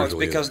seen the Well, no,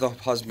 commercial. it's because either.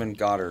 the husband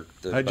got her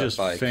the I just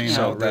bike. feign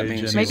So that outrage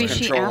means anyway. Maybe he's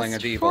she controlling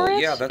asked a for devo.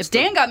 it. Yeah, that's if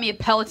Dan got me a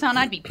Peloton,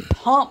 I'd be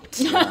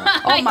pumped.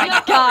 Oh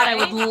my god, I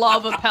would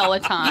love a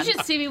Peloton. you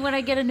should see me when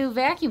I get a new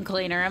vacuum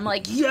cleaner. I'm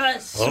like,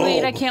 yes,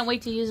 sweet. Oh. I can't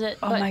wait to use it.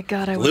 Oh But my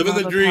god, I would Living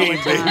love the a dream,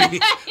 Peloton. baby.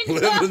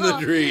 Living the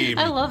dream.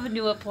 I love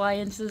new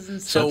appliances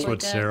and So stuff That's like what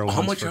that. Sarah wants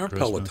How much for are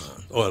Christmas.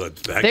 Peloton? Oh, a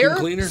vacuum They're-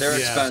 cleaner? They're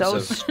So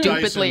expensive.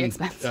 stupidly Dyson,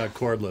 expensive.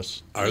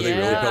 cordless. Are they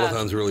really? Yeah.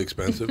 Peloton's really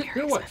expensive?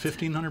 They're what,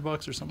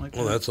 $1,500 or something like that?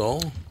 Well, that's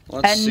all.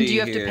 Let's And see you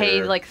have to pay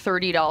here. like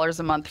 $30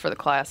 a month for the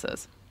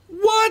classes.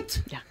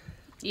 What?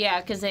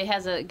 Yeah, because it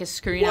has a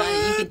screen on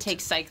it. You can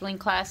take cycling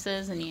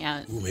classes, and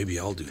Ooh, maybe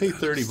I'll do Pay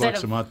that. $30 Instead a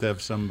of- month to have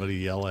somebody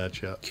yell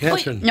at you.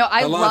 Catherine, No,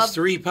 I love- lost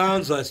 3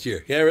 pounds last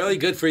year. Yeah, really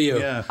good for you.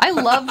 Yeah. I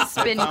love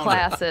spin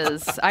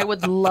classes. I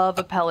would love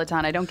a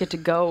Peloton. I don't get to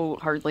go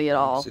hardly at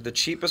all. See, the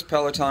cheapest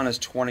Peloton is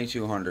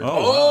 $2,200.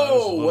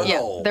 Oh, well.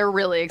 Yeah, they're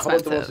really How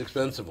about the most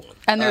expensive. expensive one?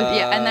 And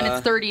and then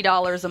it's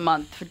 $30 a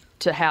month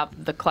to have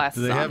the Do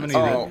classes they have on.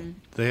 any?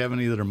 They have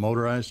any that are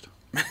motorized?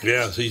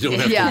 Yeah, so you don't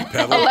have Yeah, to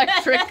pedal.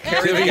 electric.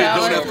 So you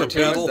don't have to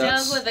pedal.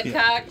 Does with a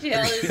cocktail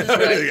is just where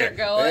they're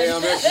going. Hey,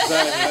 I'm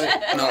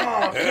exercising.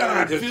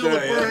 No, feel the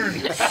burn.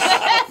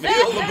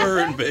 Feel the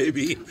burn,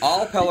 baby.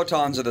 All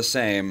Pelotons are the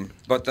same,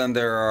 but then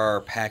there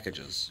are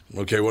packages.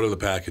 Okay, what are the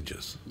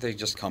packages? They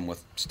just come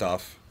with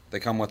stuff. They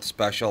come with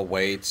special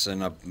weights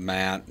and a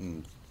mat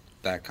and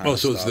that kind Oh, of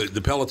so stuff. it's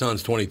the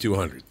Peloton's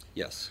 $2,200,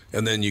 Yes.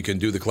 and then you can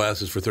do the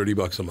classes for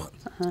 $30 a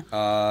month.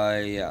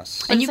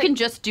 Yes. And you can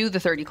just do the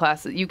 30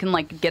 classes. You can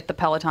like get the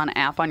Peloton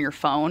app on your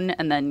phone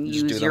and then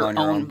Just do use them your on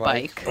your own own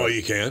bike. bike. Oh,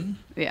 you can?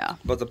 Yeah.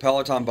 But the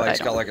Peloton bike's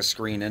I got don't. like a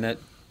screen in it.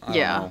 I don't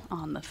Yeah, know.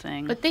 on the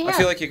thing. But they I have.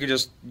 feel like you could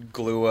just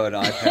glue an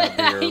iPad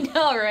to I your...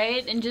 know,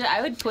 right? And just,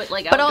 I would put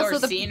like But outdoor also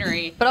the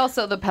scenery. But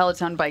also the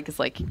Peloton bike is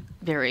like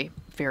very,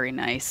 very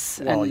nice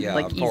Well, and yeah,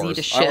 like of easy to course. I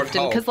would shift.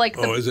 And because hope. like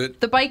Oh, is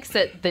it? the bikes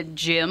at the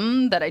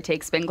gym that I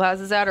take spin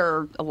classes at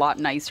are a lot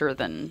nicer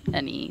than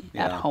any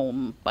Yeah.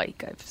 at-home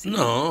bike I've seen.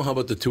 No, how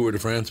about the Tour de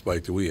France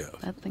bike that we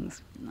have? That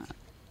thing's not.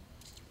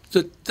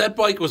 So that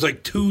bike was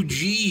like 2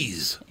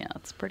 G's. Yeah,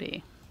 it's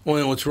pretty.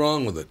 Well, what's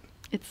wrong with it?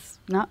 It's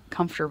not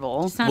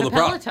comfortable. It's not Well, a the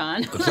pro-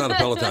 Peloton. It's not a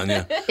Peloton,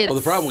 yeah. Well,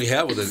 the problem we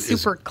have with it is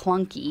super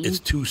clunky. it's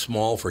too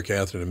small for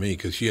Catherine and me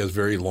because she has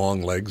very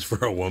long legs for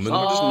a woman.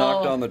 Someone just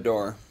knocked on the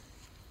door.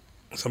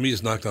 Somebody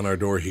just knocked on our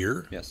door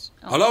here. Yes.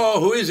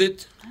 Hello, who is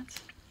it?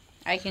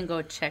 I can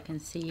go check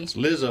and see.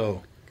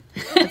 Lizzo.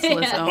 It's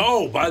Lizzo.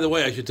 Oh, by the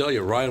way, I should tell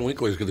you, Ryan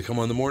Winkler is going to come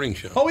on the morning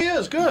show. Oh, he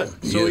is good.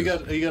 So He he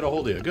is. got a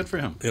hold of you. Good for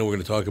him. And we're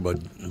going to talk about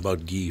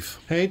Geef.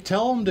 Hey,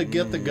 tell him to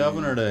get the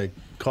governor to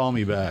call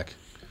me back.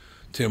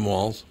 Tim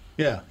Walz,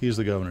 Yeah, he's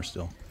the governor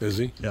still. is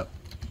he? Yep.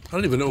 I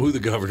don't even know who the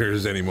governor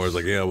is anymore. It's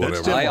like, yeah,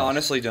 whatever. Tim I Walz.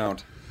 honestly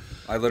don't.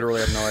 I literally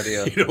have no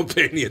idea You don't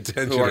pay any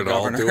attention who our at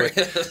all to governor it.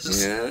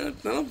 is. Yeah,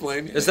 I don't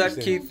blame you. Is that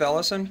Keith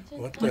Ellison?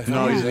 What the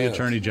hell No, is he's the that?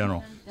 attorney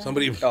general.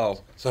 Somebody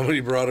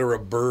brought her a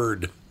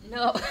bird.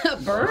 No, a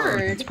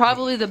bird. It's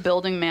probably the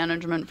building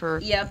management for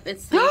Yep,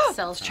 it's the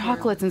Excel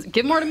chocolates. And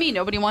give more to me.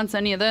 Nobody wants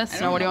any of this.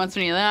 Nobody wants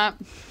any of that.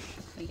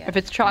 If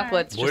it's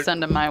chocolates, What? just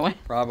send them my way.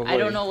 Probably. I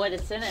don't know what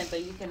it's in it,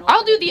 but you can. I'll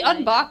order do it the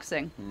tonight.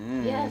 unboxing.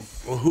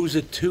 Yes. Well, who's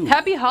it to?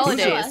 Happy us?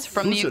 holidays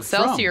from Who's the it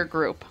from? Excelsior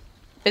Group.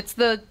 It's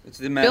the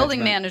the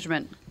building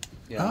management. management.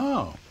 Yeah.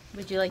 Oh.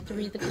 Would you like to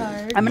read the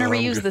card? I'm going No, to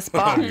I'm reuse good. this I'm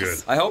box.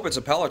 good. I hope it's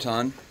a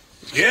Peloton.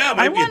 Yeah, it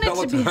might be a want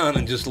it to be- Peloton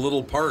and just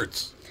little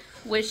parts.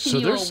 Wishing So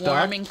you their a stock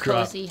warm and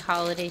drop- cozy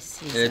holiday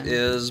season. It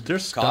is Their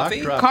stock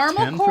coffee. dropped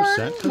Caramel 10% corn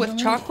today? with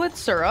chocolate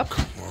syrup,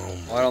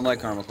 Well, I don't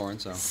like caramel corn,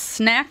 so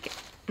snack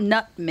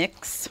nut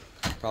mix,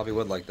 probably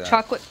would like that.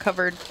 chocolate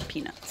covered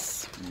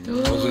peanuts.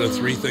 Those are the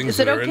 3 things Is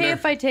it that are in okay there.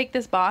 if I take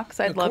this box?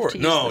 I'd Of love course. to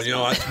use No, this you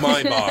know, one. that's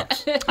my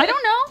box. I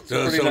don't know.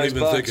 So Pretty don't nice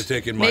even box. think of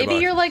taking my Maybe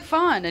box. you're like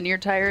fun and you're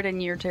tired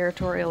and you're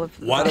territorial of.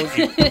 Why don't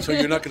you? So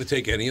you're not going to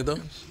take any of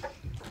those?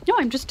 No,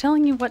 I'm just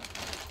telling you what.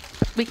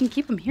 We can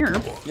keep them here.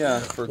 Yeah,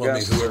 for Well, I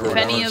mean, guests. whoever If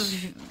any wants.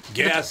 of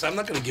Guess. I'm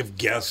not going to give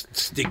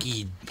guests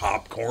sticky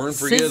popcorn.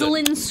 Forget it.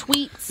 sizzling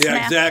sweet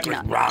Yeah, snack exactly.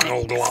 nut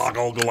Gloggle, mix.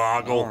 gloggle,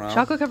 gloggle. know.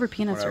 Chocolate covered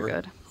peanuts Whatever.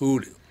 are good.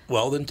 Who?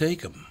 Well, then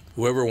take them.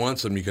 Whoever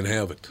wants them, you can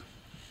have it.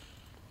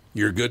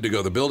 You're good to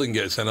go. The building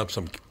sent up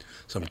some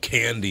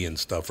candy and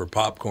stuff or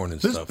popcorn and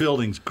This stuff.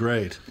 building's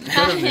great.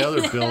 Better than the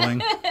other building.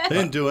 They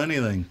didn't do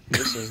anything.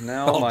 This is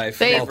now my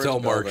favorite I'll tell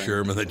Mark building.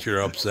 Sherman that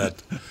you're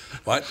upset.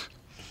 What?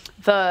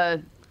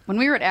 When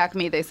we were at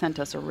Acme, they sent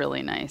us a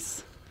really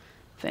nice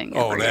thing.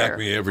 Oh, every at year.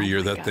 Acme every year,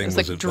 my that God. thing it was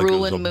was like a- like it was a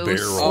drooling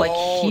moose, barrel. like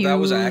Oh, huge. that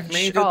was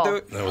Acme that Oh. do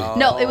it? That was-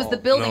 No, it was the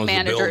No, building it was the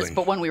managers, building.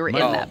 but when we were in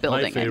Oh, that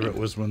building. My I mean. favorite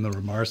was when the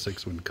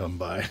Ramarsics would come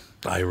by.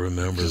 I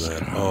remember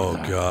that. Oh,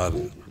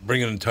 God.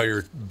 Bring an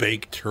entire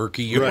baked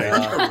turkey. Right.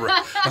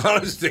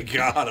 Honest to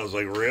God. I was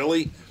like,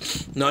 really?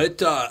 No,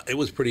 it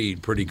was pretty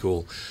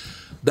cool.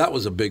 That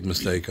was a big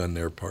mistake on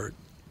their part.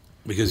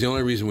 Because the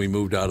only reason we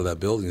moved out of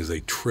that building is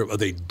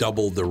they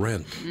doubled the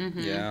rent. Mm-hmm.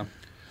 Yeah.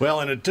 Well,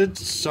 and it did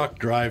suck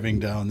driving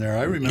down there.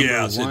 I remember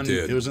Yes, it one.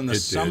 did. was in the It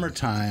did.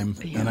 summertime,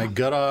 and I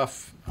got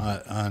off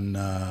on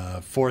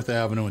 4th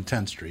Avenue and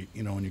 10th Street.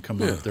 You know, when you come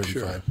Yeah, up 35.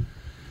 sure.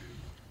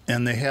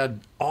 And they had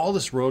all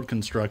this road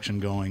construction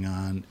going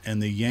on,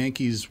 and the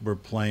Yankees were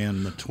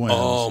playing the Twins.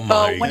 Oh,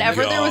 my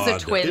whenever there was a God.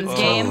 Twins It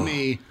game. took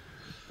me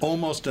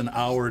almost an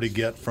hour to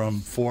get from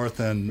 4th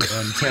and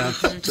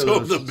 10th To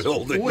the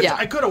building. Which Yeah.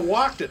 I could have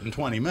walked it in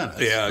 20 minutes.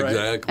 Yeah, right?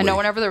 exactly. I know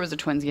whenever there was a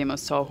Twins game, it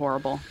was so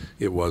horrible.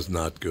 It was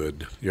not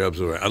good. You're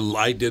absolutely right.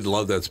 I did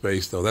love that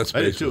space, though. That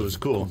I did space too. It was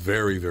cool.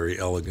 Very, very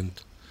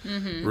elegant.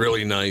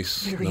 Really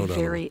nice. Very, no doubt.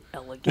 very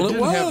elegant. Well,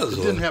 It was.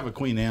 didn't have a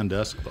Queen Anne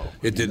desk, though.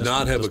 It did This-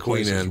 not have this a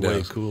Queen place is Anne way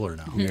desk. cooler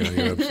now. Yeah,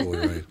 you're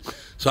absolutely right.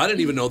 So I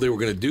didn't even know they were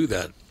going to do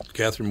that.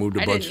 Catherine moved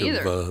I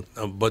didn't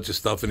a bunch of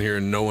stuff in here,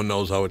 and no one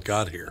knows how it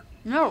got here.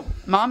 No,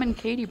 Mom and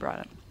Katie brought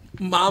it.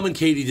 Mom and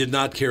Katie did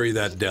not carry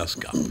that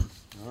desk up.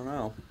 I don't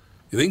know.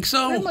 You think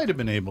so? They might have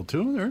been able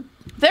to.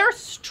 They're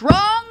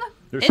strong,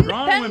 They're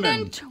strong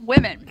independent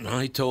women.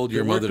 I told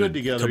your They work mother good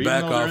together, to even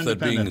back though they're off that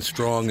being independent.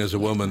 strong as a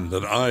woman,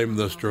 that I'm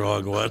the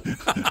strong one.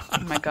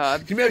 Oh my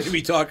God. Can you imagine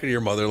me talking to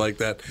your mother like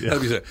that? Yeah.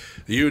 That'd be say,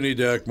 you need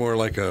to act more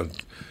like a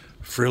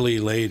frilly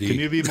lady. Can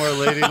you be more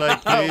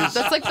ladylike, please?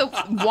 That's like the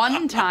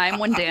one time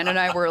when Dan and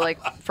I were like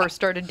first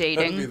started That'd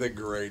be dating. the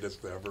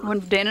greatest ever. When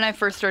Dan and I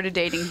first started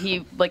dating,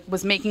 he like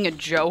was making a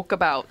joke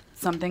about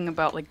something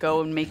about like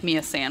go and make me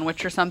a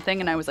sandwich or something,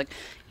 and I was like,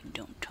 "You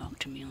don't talk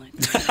to me like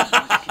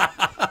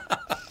that."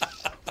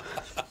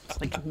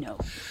 It's like, no.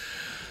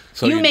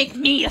 So you make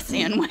me a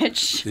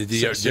sandwich. Did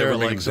you ever Sarah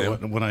like likes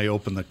it when I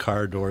open the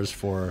car doors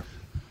for her.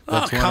 Oh,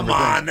 That's one of come her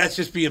on. things. That's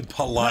just being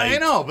polite. I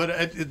know, but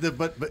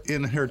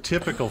in her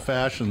typical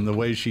fashion, the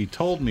way she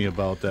told me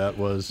about that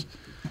was,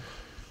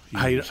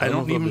 I son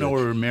don't of a even know bitch.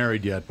 we were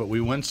married yet, but we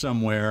went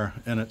somewhere,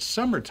 and it's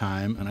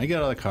summertime, and I get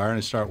out of the car and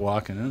I start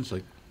walking, and it's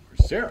like,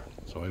 where's Sarah?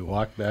 So I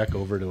walk back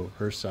over to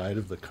her side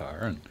of the car,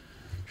 and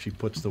she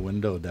puts the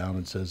window down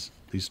and says,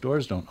 "These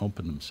doors don't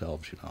open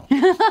themselves, you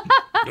know."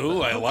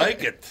 Ooh, I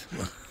like it.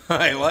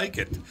 I like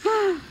it.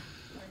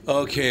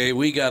 Okay,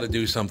 we got to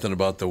do something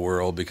about the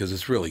world because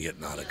it's really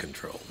getting out of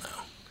control now.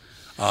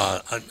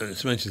 I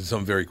just mentioned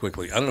something very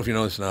quickly. I don't know if you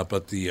know this or not,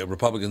 but the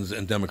Republicans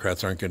and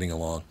Democrats aren't getting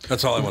along.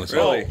 That's all I want to say.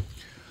 Really?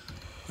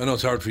 I know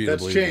it's hard for you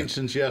That's to believe. changed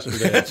since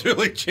yesterday. That's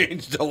really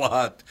changed a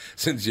lot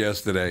since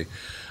yesterday.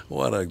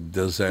 What a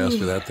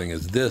disaster that thing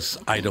is. This,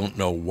 I don't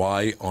know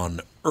why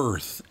on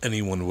earth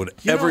anyone would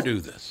You ever know,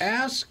 do this.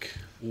 Ask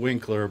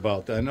Winkler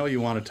about that. I know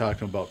you want to talk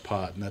to him about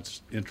pot, and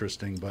that's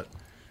interesting, but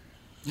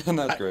And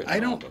that's great. I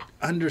don't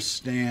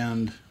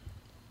understand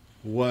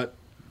what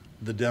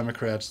the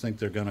Democrats think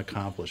they're going to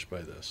accomplish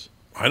by this.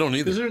 I don't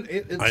either.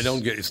 It's- I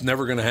don't get. It's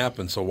never going to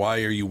happen. So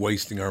why are you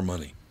wasting our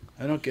money?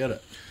 I don't get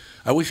it.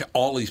 I wish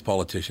all these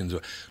politicians.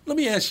 Let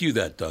me ask you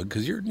that, Doug,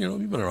 because you've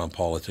been around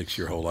politics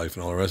your whole life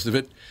and all the rest of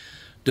it.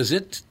 Does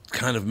it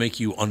kind of make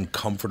you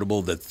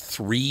uncomfortable that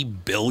 3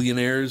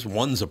 billionaires,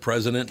 one's a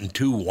president and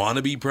 2 want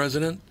to be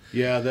president?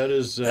 Yeah, that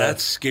is.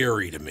 That's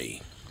scary to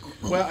me.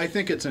 Well, I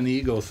think it's an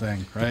ego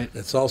thing, right?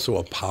 It's also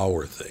a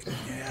power thing.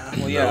 Yeah. Well,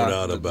 No yeah.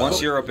 doubt about Once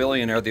it. you're a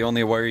billionaire, the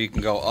only way you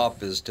can go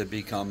up is to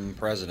become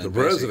president. The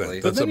president.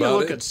 basically. But That's then you about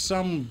look it. at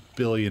some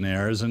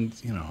billionaires, and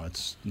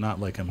it's not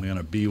like I'm going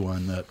to be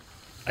one. That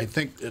I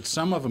think that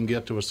some of them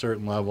get to a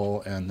certain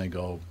level and they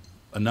go,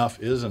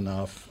 enough is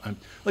enough.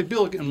 Like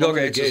Bill and Bill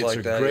Melinda Gates is Gates like are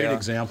a that, great yeah.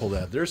 example of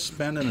that. They're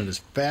spending it as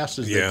fast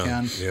as Yeah, they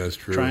can. yeah, it's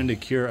true. Trying to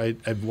cure.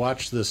 I've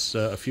watched this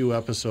a few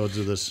episodes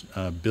of this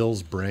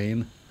Bill's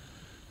Brain,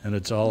 and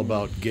it's all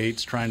about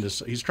Gates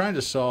he's trying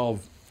to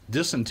solve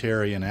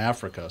dysentery in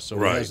Africa. So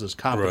Right, he has this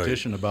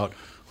competition about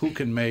who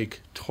can make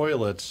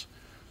toilets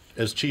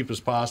as cheap as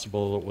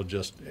possible. It will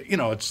just,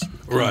 it's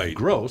Right,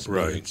 gross. But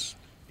right. he's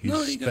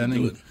No, you gotta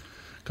spending do it.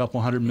 a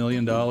couple $100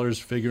 million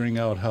figuring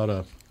out how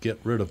to get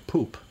rid of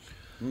poop.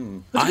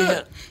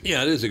 Yeah,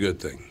 it is a good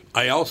thing.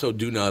 I also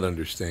do not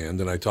understand,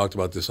 and I talked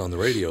about this on the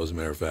radio, as a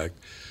matter of fact.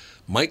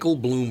 Michael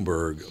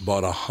Bloomberg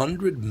bought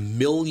 $100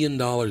 million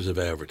of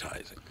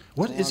advertising.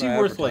 What is he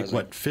worth? Like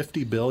what,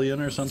 $50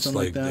 billion or something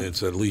like that?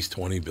 It's at least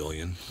 $20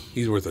 billion.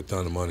 He's worth a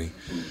ton of money.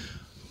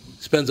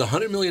 Spends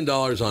 $100 million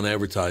on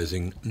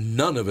advertising,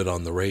 none of it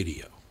on the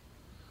radio.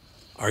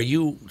 Are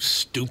you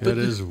stupid? It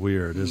is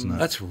weird, isn't it?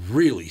 That's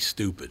really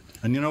stupid.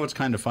 And you know what's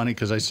kind of funny?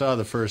 Because I saw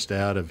the first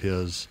ad of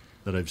his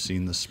that I've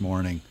seen this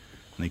morning,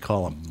 and they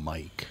call him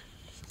Mike.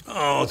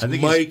 Oh, it's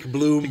Mike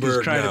Bloomberg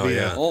he's trying now, to be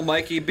yeah. Old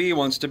Mikey B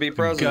wants to be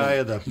president. Guy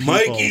of the people.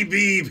 Mikey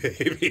B,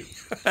 baby.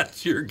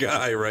 That's your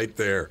guy right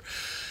there.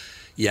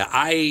 Yeah,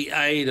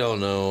 I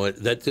don't know.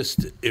 That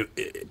just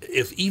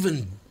if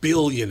even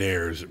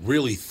billionaires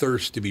really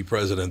thirst to be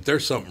president,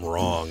 there's something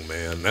wrong,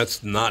 man.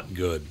 That's not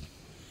good.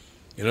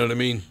 You know what I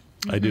mean?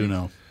 I do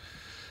know.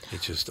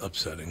 It's just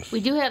upsetting. We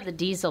do have the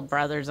Diesel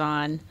brothers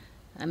on.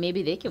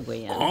 Maybe they could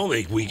weigh in. Well,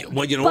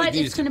 you know, but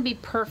it's going to be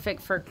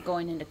perfect for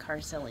going into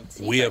car selling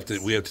secrets. we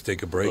have to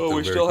take a break. Oh, though,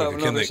 we very still have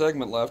quickly. another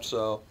segment left,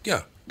 so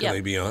Yeah, can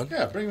they be on?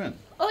 Yeah, bring him in.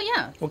 Oh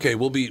yeah. Okay,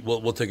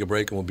 we'll take a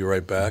break and we'll be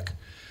right back.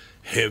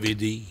 Heavy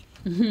D.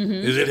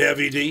 Is it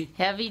Heavy D?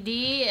 Heavy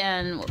D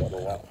and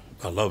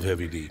I love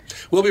Heavy D.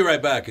 We'll be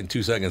right back in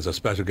 2 seconds. A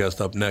special guest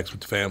up next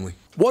with the family.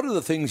 What are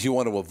the things you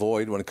want to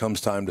avoid when it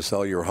comes time to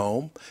sell your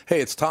home?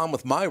 Hey, it's Tom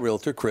with my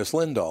realtor, Chris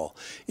Lindahl.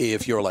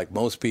 If you're like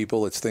most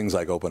people, it's things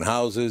like open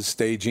houses,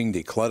 staging,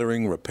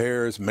 decluttering,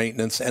 repairs,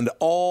 maintenance, and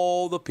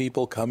all the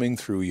people coming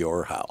through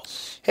your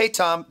house. Hey,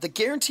 Tom, the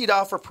Guaranteed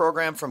Offer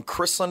program from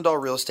Chris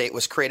Lindahl Real Estate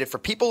was created for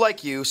people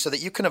like you so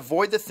that you can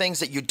avoid the things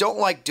that you don't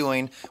like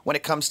doing when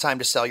it comes time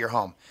to sell your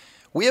home.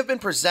 We have been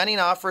presenting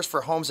offers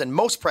for homes in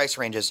most price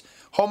ranges.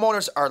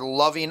 Homeowners are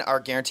loving our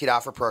Guaranteed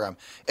Offer program,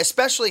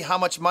 especially how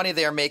much money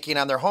they are making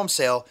on their home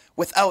sale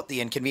without the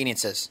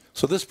inconveniences.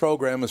 So this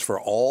program is for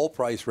all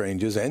price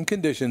ranges and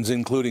conditions,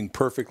 including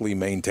perfectly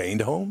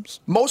maintained homes?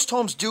 Most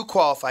homes do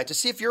qualify. To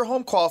see if your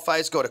home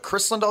qualifies, go to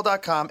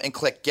chrislindahl.com and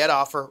click Get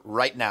Offer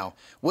right now.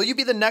 Will you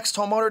be the next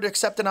homeowner to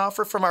accept an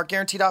offer from our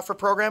Guaranteed Offer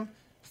program?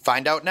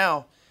 Find out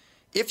now.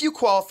 If you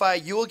qualify,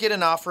 you will get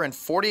an offer in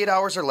 48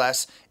 hours or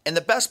less, and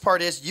the best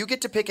part is you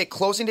get to pick a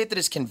closing date that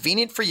is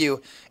convenient for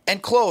you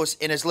and close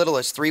in as little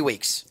as 3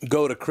 weeks.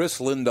 Go to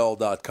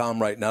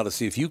chrislindahl.com right now to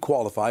see if you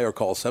qualify or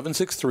call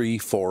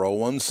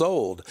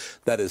 763-401-SOLD.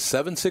 That is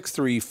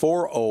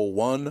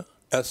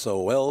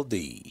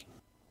 763-401-SOLD.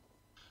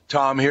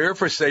 Tom here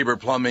for Sabre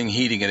Plumbing,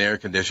 Heating, and Air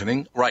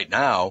Conditioning. Right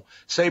now,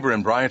 Sabre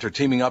and Bryant are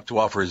teaming up to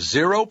offer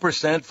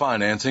 0%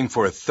 financing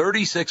for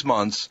 36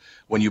 months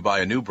when you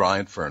buy a new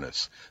Bryant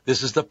furnace.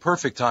 This is the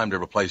perfect time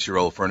to replace your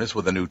old furnace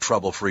with a new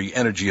trouble-free,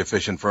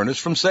 energy-efficient furnace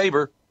from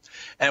Sabre.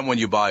 And when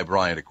you buy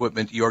Bryant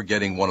equipment, you're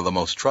getting one of the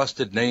most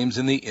trusted names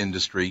in the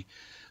industry.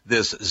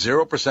 This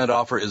 0%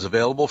 offer is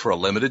available for a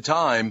limited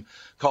time.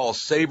 Call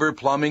Sabre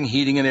Plumbing,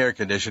 Heating, and Air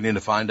Conditioning to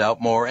find out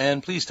more,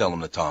 and please tell them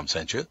that Tom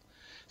sent you.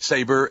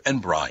 Sabre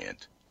and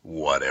Bryant,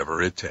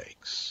 whatever it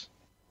takes.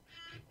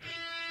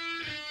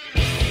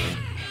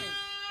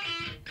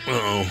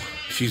 Uh-oh,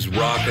 she's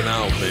rocking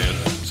out, man.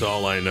 That's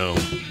all I know.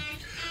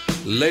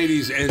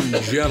 Ladies and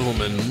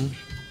gentlemen,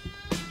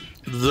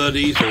 the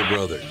Diesel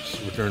Brothers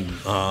return.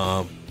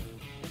 Oh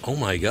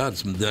my God,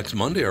 it's next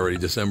Monday already,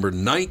 December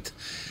 9th.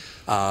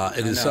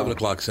 It is 7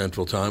 o'clock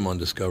Central Time on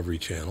Discovery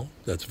Channel.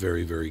 That's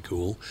very, very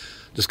cool.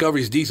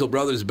 Discovery's Diesel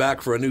Brothers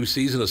back for a new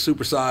season, a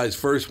supersized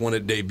first when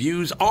it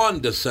debuts on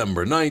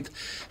December 9th.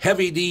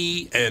 Heavy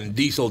D and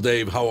Diesel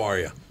Dave, how are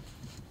you?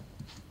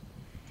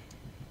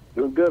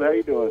 Doing good. How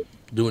you doing?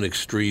 Doing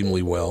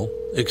extremely well.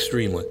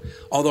 Extremely.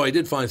 Although I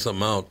did find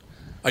something out.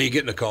 Are you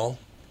getting a call?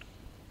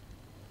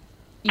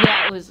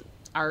 yeah, it was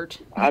Art.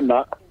 I'm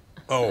not.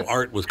 Oh,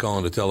 Art was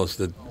calling to tell us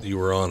that you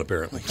were on,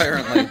 apparently.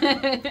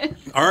 Apparently.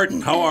 Art,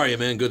 how are you,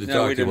 man? Good to No,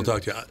 talk we to you. We'll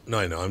didn't. talk to you. No,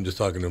 I know. I'm just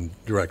talking to him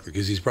directly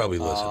because he's probably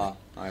listening.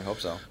 I hope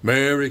so.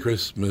 Merry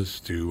Christmas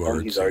to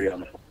Art. He's already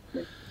on the phone.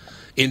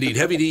 Indeed.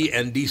 Heavy D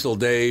and Diesel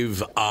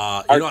Dave.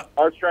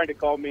 Art's trying to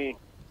call me,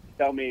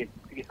 tell me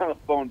to get on the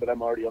phone, but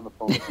I'm already on the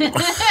phone.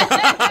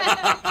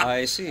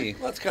 I see.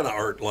 That's kind of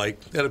Art-like.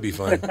 That'll be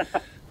fine.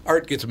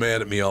 Art gets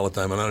mad at me all the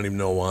time, and I don't even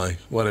know why.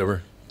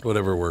 Whatever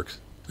works.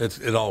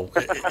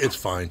 It's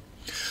fine.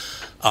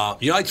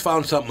 I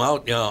found something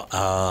out.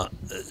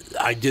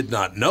 I did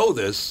not know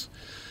this,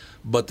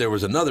 but there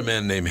was another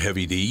man named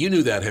Heavy D. You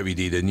knew that Heavy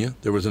D, didn't you?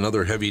 There was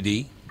another Heavy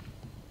D.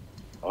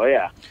 Oh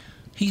yeah.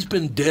 He's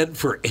been dead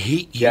for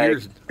 8 Yeah,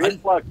 years. there's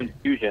a lot of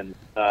confusion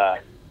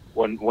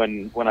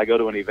when I go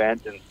to an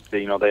event and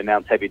they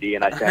announce Heavy D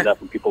and I stand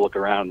up and people look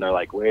around and they're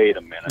like, "Wait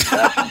a minute,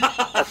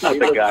 that's not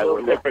the guy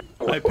we're looking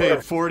for." I paid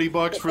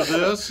 $40 for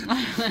this.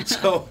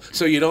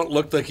 So you don't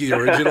look like the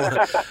original.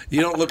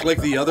 You don't look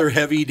like the other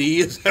Heavy D.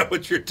 Is that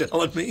what you're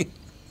telling me?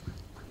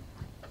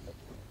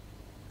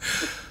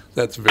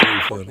 That's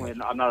very funny.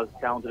 I'm not as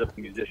talented of a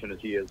musician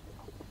as he is.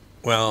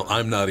 Well,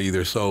 I'm not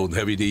either. So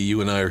Heavy D,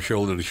 you and I are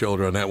shoulder to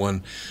shoulder on that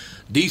one.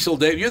 Diesel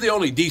Dave, you're the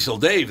only Diesel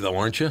Dave, though,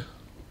 aren't you?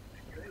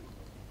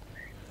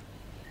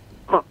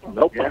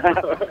 Nope.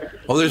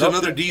 Oh, there's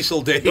another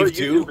Diesel Dave, Go to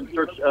too? YouTube and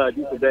search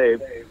Diesel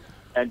Dave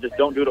and just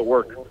don't do it at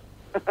work.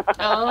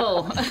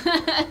 Oh.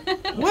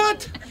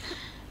 What?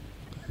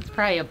 It's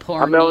probably a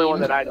porn I'm the only name. one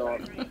that I know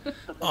of.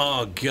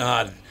 Oh,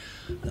 God.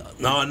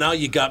 Now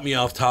you got me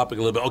off topic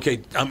a little bit.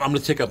 Okay, I'm going to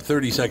take up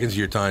 30 seconds of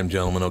your time,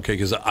 gentlemen, okay?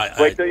 Because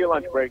Wait till your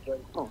lunch break.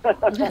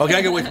 Okay,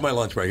 I can wait for my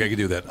lunch break. I can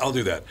do that. I'll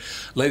do that.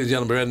 Ladies and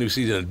gentlemen, brand new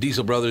season of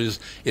Diesel Brothers.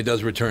 It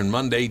does return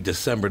Monday,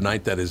 December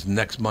 9th. That is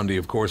next Monday,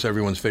 of course.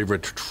 Everyone's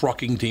favorite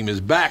trucking team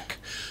is back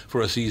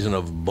for a season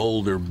of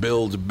bolder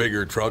builds,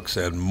 bigger trucks,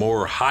 and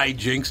more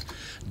hijinks,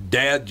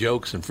 dad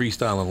jokes, and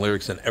freestyle and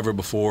lyrics than ever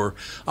before.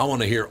 I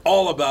want to hear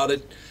all about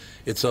it.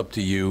 It's up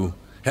to you.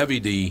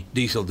 Heavy D,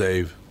 Diesel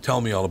Dave, tell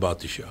me all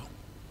about the show.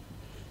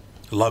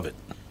 Love it.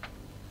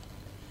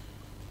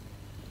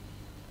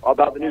 All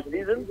about the new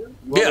season? You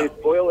want me to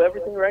spoil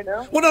everything right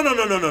now? Well,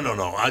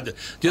 no.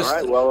 Just all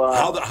right,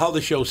 well, how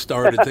the show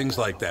started, things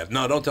like that.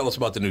 No, don't tell us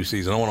about the new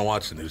season. I want to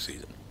watch the new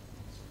season.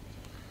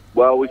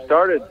 Well, we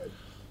started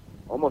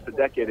almost a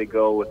decade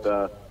ago with,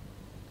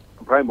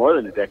 probably more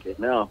than a decade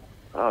now.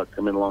 Oh, it's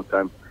coming a long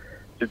time.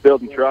 Just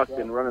building trucks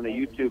and running a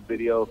YouTube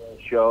video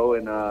show,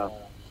 and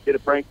did a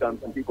prank on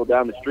some people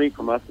down the street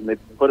from us, and they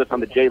put us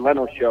on the Jay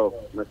Leno show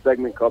in a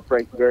segment called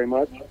Prank Very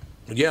Much.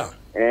 Yeah.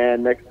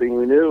 And next thing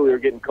we knew, we were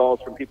getting calls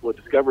from people at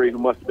Discovery who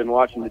must have been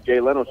watching the Jay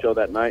Leno show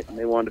that night, and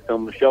they wanted to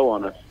film the show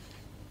on us.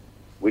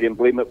 We didn't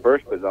believe them at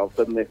first, but all of a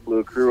sudden they flew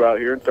a crew out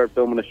here and started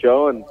filming the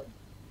show, and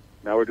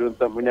now we're doing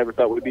something we never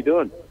thought we'd be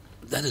doing.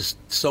 That is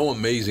so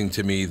amazing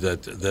to me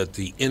that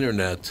the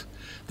internet,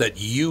 that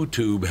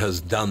YouTube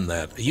has done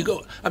that.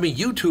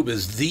 YouTube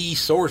is the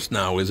source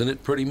now, isn't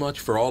it, pretty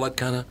much, for all that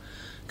kind of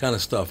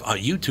stuff.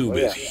 YouTube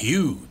is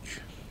huge.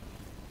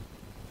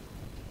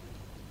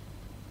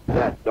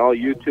 Yeah, it's all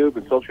YouTube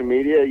and social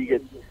media.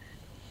 You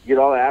get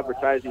all the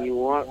advertising you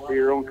want for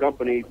your own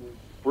company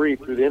free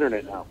through the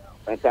internet now.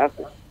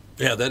 Fantastic.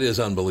 Yeah, that is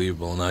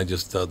unbelievable, and I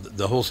just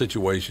the whole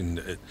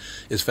situation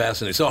is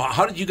fascinating. So,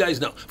 how did you guys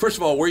know? First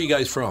of all, where are you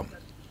guys from?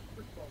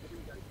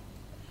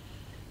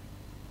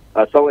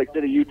 Salt Lake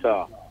City,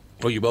 Utah.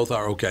 Oh, you both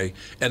are? Okay.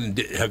 And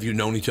have you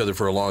known each other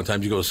for a long time?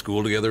 Did you go to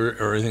school together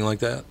or anything like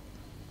that?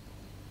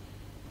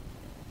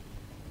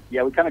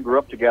 Yeah, we kind of grew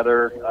up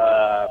together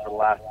for the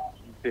last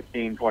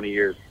 15, 20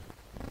 years.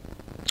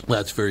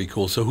 That's very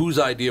cool. So whose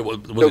idea was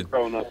Still it?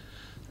 growing up.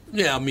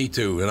 Yeah, me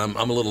too. And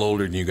I'm a little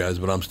older than you guys,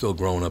 but I'm still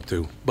growing up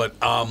too. But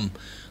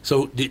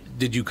so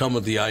did you come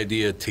with the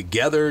idea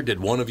together? Did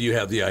one of you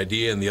have the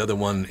idea and the other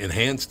one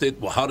enhanced it?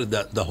 Well, how did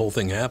the whole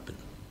thing happen?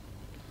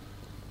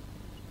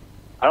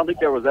 I don't think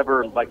there was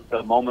ever like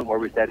the moment where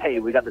we said, "Hey,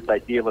 we got this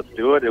idea, let's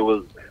do it." It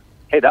was,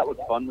 "Hey, that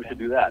looks fun, we should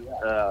do that.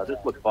 This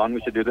looks fun,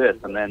 we should do this."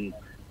 And then,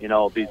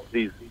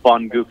 these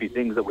fun, goofy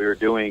things that we were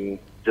doing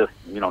just,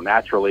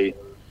 naturally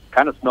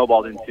kind of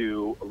snowballed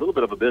into a little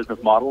bit of a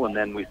business model. And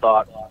then we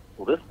thought,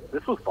 well,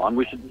 this was fun.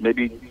 We should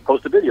maybe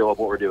post a video of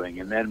what we're doing.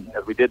 And then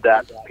as we did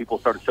that, people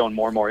started showing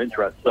more and more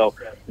interest. So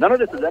none of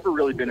this has ever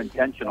really been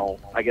intentional,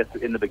 I guess,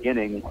 in the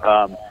beginning.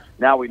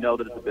 Now we know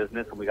that it's a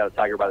business and we got a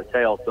tiger by the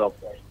tail. So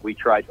we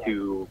try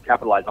to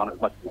capitalize on it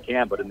as much as we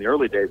can. But in the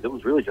early days, it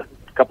was really just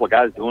a couple of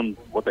guys doing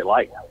what they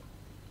liked.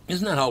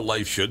 Isn't that how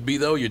life should be,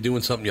 though? You're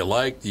doing something you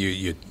like.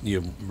 You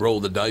roll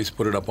the dice,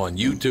 put it up on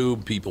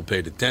YouTube. People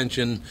paid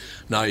attention.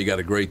 Now you got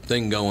a great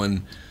thing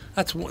going.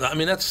 That's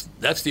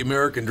the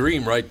American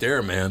dream right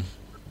there, man.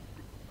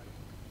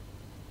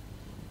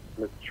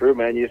 It's true,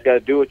 man. You just got to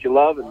do what you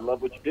love and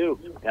love what you do.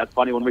 That's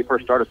funny. When we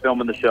first started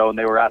filming the show and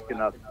they were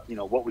asking us,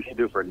 what we should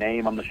do for a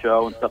name on the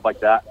show and stuff like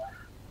that,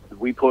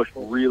 we pushed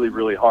really,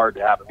 really hard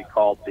to have it be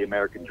called The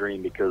American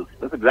Dream because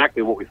that's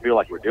exactly what we feel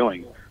like we're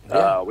doing.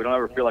 Yeah. We don't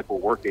ever feel like we're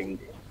working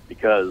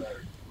because,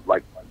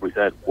 like we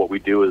said, what we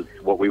do is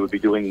what we would be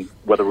doing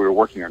whether we were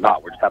working or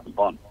not. We're just having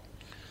fun.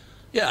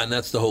 Yeah, and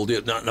that's the whole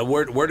deal. Now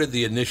where did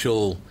the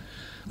initial,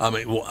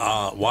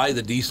 why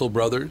the Diesel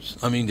Brothers?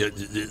 I mean,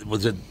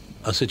 was it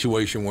a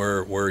situation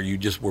where you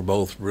just were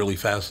both really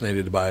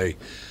fascinated by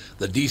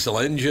the diesel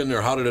engine,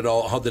 or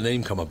how'd the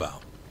name come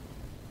about?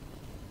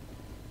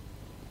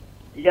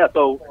 Yeah,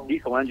 so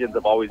diesel engines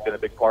have always been a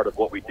big part of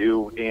what we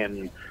do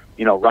in,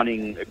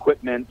 running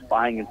equipment,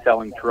 buying and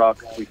selling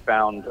trucks. We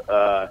found,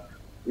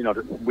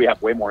 we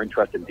have way more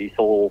interest in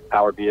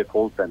diesel-powered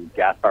vehicles than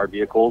gas-powered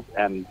vehicles.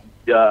 And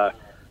the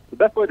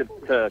best way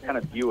to kind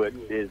of view it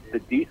is the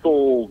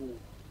diesel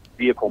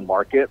vehicle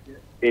market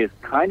is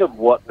kind of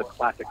what the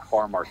classic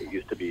car market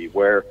used to be,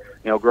 where,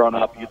 growing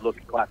up, you'd look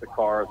at classic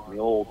cars, and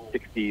the old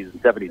 60s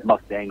and 70s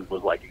Mustangs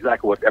was like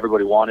exactly what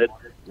everybody wanted.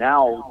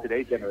 Now,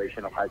 today's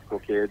generation of high school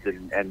kids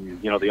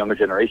and the younger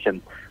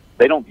generation,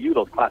 they don't view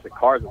those classic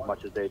cars as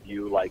much as they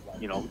view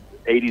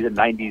 80s and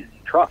 90s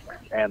trucks.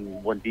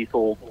 And when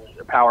diesel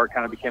power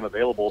kind of became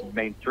available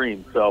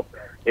mainstream. So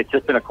it's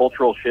just been a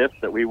cultural shift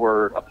that we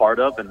were a part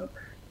of. And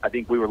I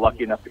think we were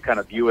lucky enough to kind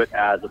of view it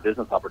as a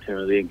business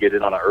opportunity and get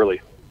in on it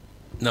early.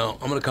 Now,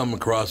 I'm going to come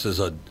across as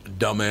a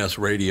dumbass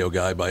radio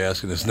guy by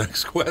asking this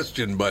next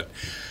question, but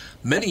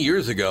many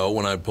years ago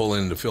when I pull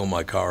in to fill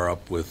my car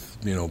up with,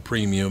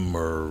 premium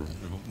or,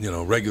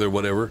 regular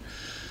whatever,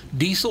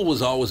 diesel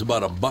was always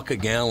about $1 a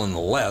gallon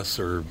less,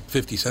 or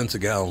 50 cents a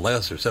gallon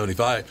less, or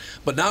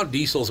 75. But now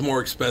diesel's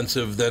more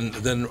expensive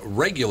than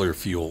regular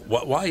fuel.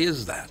 Why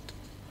is that?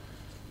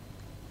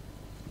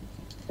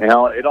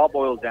 It all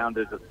boils down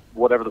to just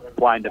whatever the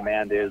supply and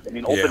demand is. I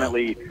mean,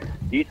 ultimately,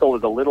 diesel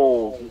is a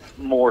little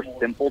more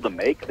simple to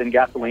make than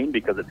gasoline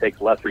because it takes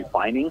less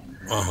refining.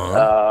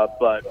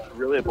 But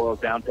really it boils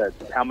down to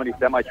how many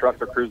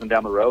semi-trucks are cruising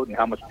down the road and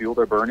how much fuel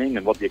they're burning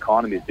and what the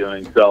economy is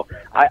doing. So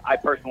I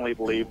personally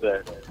believe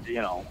that,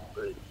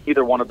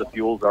 either one of the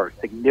fuels are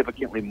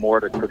significantly more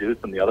to produce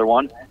than the other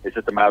one. It's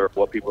just a matter of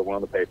what people are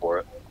willing to pay for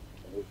it.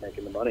 And who's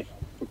making the money.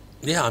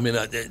 Yeah, I mean,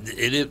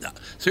 it is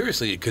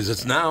seriously, because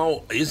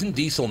isn't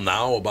diesel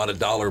now about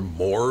 $1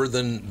 more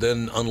than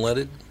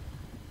unleaded?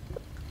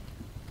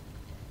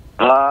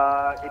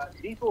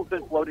 Diesel's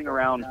been floating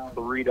around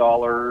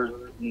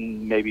 $3,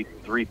 maybe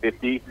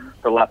 $3.50 for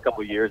the last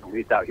couple of years, at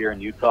least out here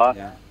in Utah.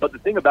 Yeah. But the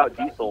thing about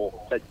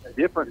diesel that's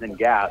different than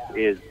gas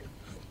is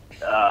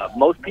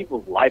most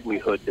people's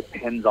livelihood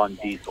depends on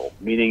diesel.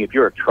 Meaning, if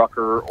you're a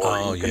trucker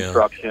or in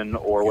construction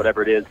or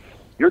whatever it is,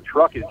 your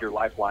truck is your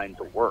lifeline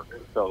to work.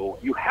 So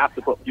you have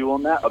to put fuel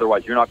in that,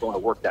 otherwise you're not going to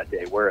work that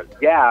day. Whereas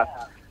gas,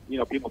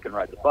 people can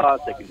ride the bus,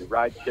 they can do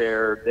ride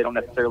share, they don't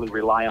necessarily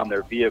rely on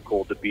their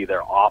vehicle to be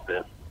their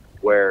office,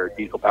 where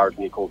diesel-powered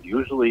vehicles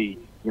usually,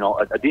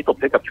 a diesel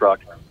pickup truck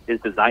is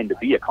designed to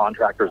be a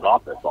contractor's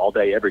office all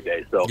day, every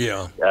day. So,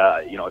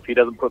 if he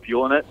doesn't put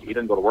fuel in it, he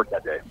doesn't go to work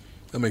that day.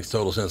 That makes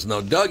total sense. Now,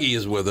 Dougie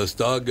is with us.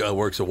 Doug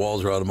works at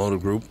Walser Automotive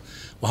Group.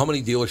 Well, how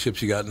many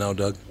dealerships you got now,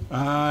 Doug?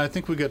 I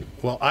think we got,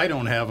 I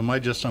don't have them.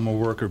 I'm a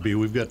worker bee.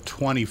 We've got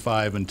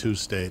 25 in 2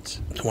 states.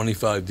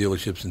 25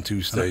 dealerships in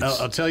 2 states.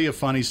 I'll tell you a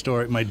funny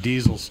story, my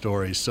diesel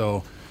story.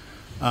 So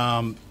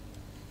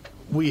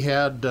we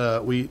have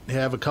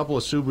a couple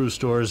of Subaru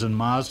stores and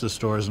Mazda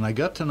stores, and I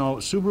got to know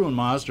Subaru and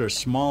Mazda are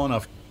small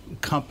enough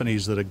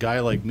companies that a guy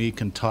like me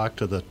can talk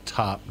to the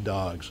top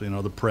dogs,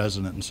 the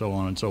president and so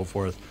on and so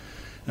forth.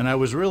 And I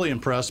was really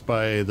impressed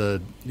by the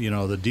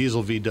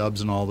diesel V-dubs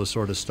and all this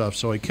sort of stuff.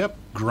 So I kept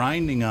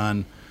grinding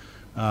on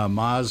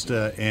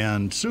Mazda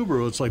and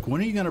Subaru. It's like,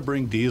 when are you going to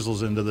bring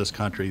diesels into this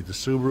country? The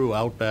Subaru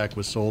Outback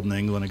was sold in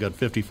England. It got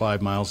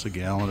 55 miles a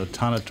gallon, a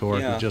ton of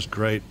torque. It was just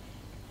great.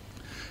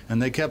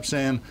 And they kept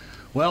saying,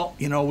 well,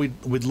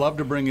 we'd love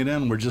to bring it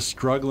in. We're just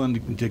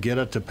struggling to get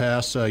it to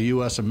pass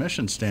U.S.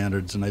 emission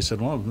standards. And I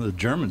said, well, the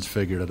Germans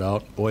figured it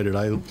out. Boy, did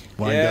I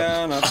wind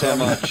up. Not so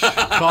much.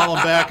 Call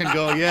them back and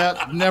go,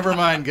 never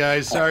mind,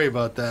 guys. Sorry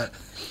about that.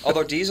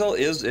 Although diesel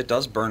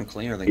does burn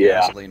cleaner than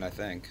gasoline, I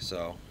think.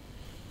 So,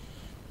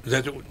 is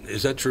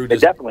that true? It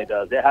definitely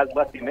does. It has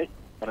less emissions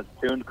when it's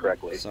tuned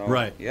correctly. So,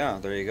 right. Yeah,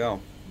 there you go.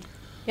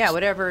 Yeah,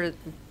 whatever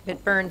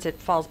it burns, it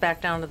falls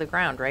back down to the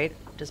ground, right?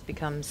 It just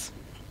becomes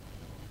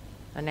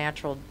a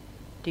natural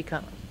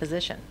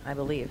decomposition, I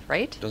believe,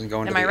 right? Doesn't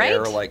go into the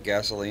air like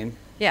gasoline.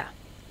 Yeah.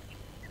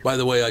 By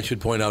the way, I should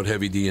point out,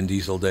 Heavy D and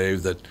Diesel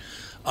Dave, that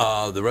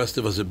the rest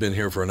of us have been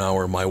here for an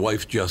hour. My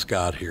wife just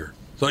got here.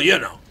 So,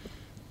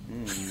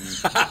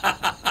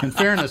 In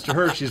fairness to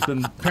her, she's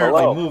been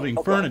apparently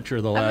moving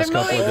furniture the last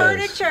couple of days.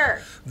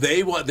 Furniture.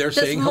 They're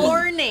saying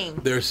morning.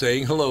 They're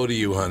saying hello to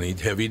you, honey.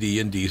 Heavy D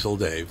and Diesel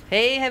Dave.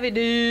 Hey, Heavy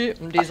D.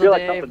 I'm I Diesel feel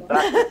like Dave. something's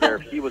backwards there.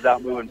 If she was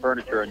out moving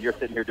furniture and you're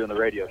sitting here doing the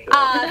radio show.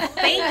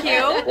 Thank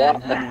you.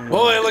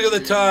 Boy, look at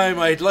the time.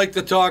 I'd like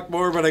to talk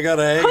more, but I got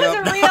to hang Who's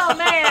up. the real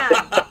man?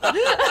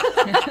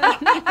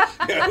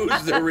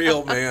 Who's the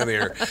real man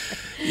here?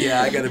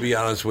 Yeah, I got to be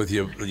honest with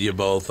you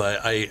both.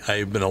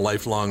 I've been a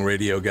lifelong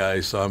radio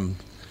guy, so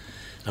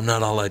I'm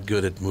not all that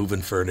good at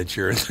moving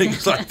furniture and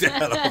things like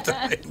that all the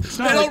time.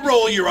 Don't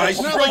roll your eyes.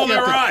 It's not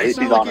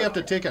like you have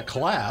to take a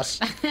class.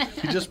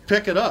 You just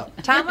pick it up.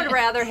 Tom would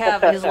rather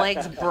have his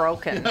legs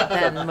broken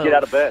than move. Get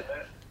out of bed.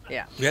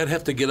 Yeah. I'd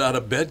have to get out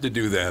of bed to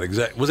do that.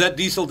 Exactly. Was that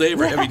Diesel Dave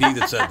or Heavy D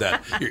that said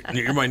that?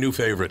 You're my new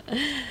favorite.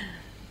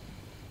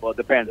 Well, it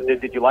depends.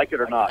 Did you like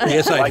it or not?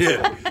 Yes, I did.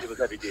 It was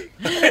Heavy D.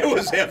 It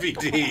was Heavy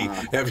D.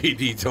 Heavy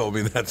D told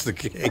me that's the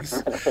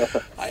case.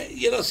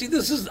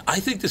 I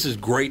think this is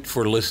great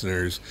for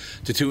listeners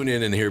to tune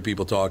in and hear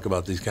people talk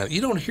about these kind of.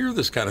 You don't hear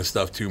this kind of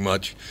stuff too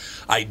much.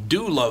 I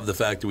do love the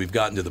fact that we've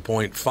gotten to the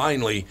point,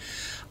 finally.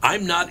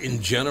 I'm not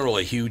in general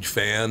a huge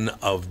fan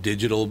of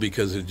digital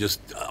because it just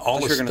all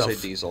the stuff. You're going to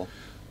say diesel.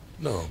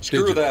 No,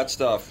 screw digital. That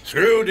stuff.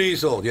 Screw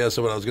Diesel. Yeah,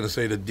 so what I was going to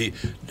say to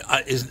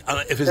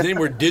if his name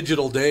were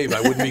Digital Dave,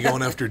 I wouldn't be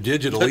going after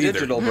digital the either.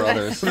 Digital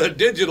Brothers. The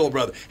Digital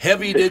Brother.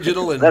 Heavy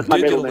Digital and That's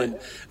Digital. my middle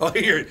name. Oh,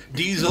 here,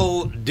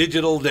 Diesel,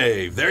 Digital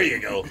Dave. There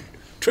you go.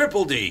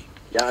 Triple D.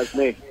 Yeah, that's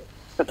me.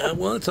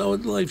 Well, that's how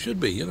life should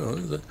be.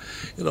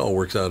 It all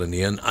works out in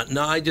the end.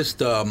 No, I just.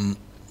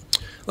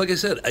 Like I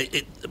said,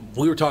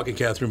 we were talking,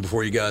 Catherine,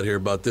 before you got here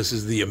about this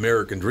is the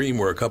American dream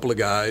where a couple of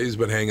guys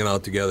been hanging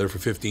out together for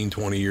 15,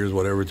 20 years,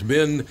 whatever it's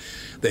been.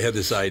 They had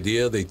this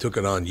idea. They took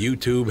it on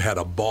YouTube, had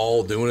a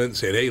ball doing it, and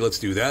said, hey, let's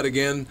do that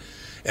again.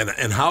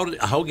 And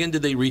how again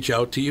did they reach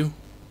out to you?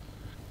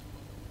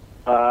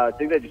 I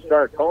think they just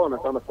started calling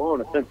us on the phone.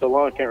 It's been so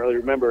long, I can't really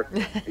remember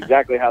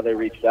exactly how they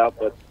reached out,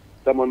 but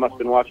someone must have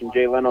been watching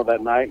Jay Leno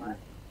that night. And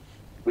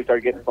we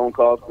started getting phone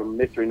calls from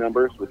mystery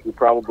numbers, which we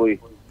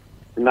probably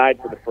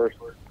denied for the first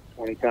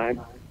 20 times,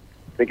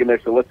 thinking they're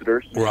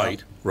solicitors.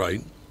 Right.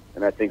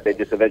 And I think they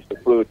just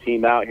eventually flew a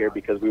team out here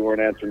because we weren't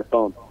answering the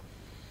phone.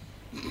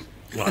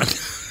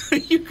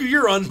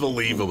 You're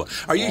unbelievable.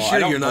 Are you sure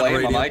you're not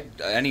radio?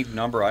 Any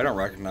number I don't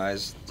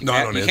recognize. You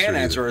don't can't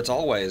answer it. It's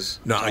always.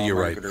 No, you're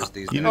right.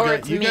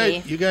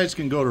 You guys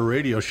can go to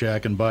Radio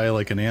Shack and buy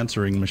like an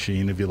answering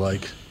machine if you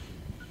like.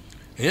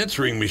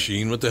 Answering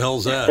machine? What the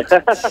hell's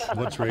that?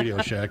 What's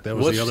Radio Shack? That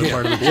was the other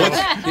part of the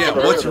joke.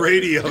 What's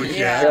Radio Shack?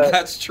 Yeah,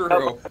 that's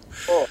true.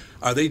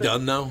 Are they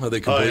done now? Are they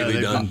completely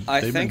done?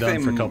 They've been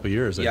done for a couple of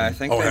years. I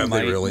think they have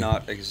might they really?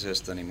 not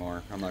exist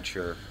anymore. I'm not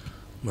sure.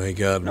 My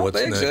God, No, what's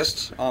they next?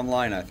 exist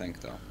online, I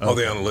think, though. Oh,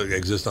 they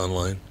exist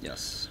online?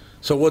 Yes.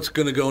 So what's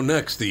going to go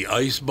next? The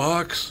ice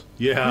box?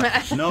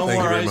 Yeah. No Thank you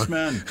more very ice much.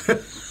 men.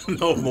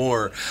 No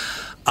more.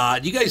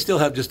 You guys still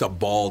have just a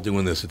ball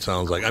doing this, it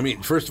sounds like. I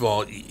mean, first of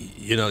all,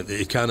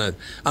 it kind of,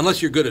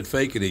 unless you're good at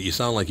faking it, you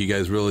sound like you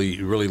guys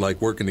really, really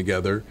like working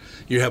together.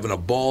 You're having a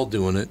ball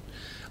doing it.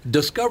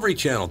 Discovery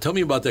Channel, tell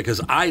me about that, because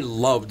I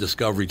love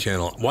Discovery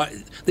Channel.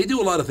 Why? They do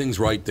a lot of things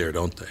right there,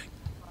 don't they?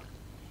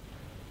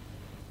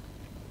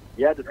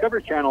 Yeah,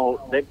 Discovery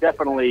Channel, they've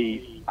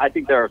definitely, I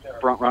think they're a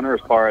front runner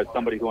as far as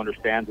somebody who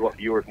understands what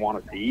viewers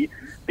want to see,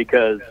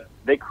 because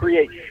they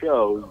create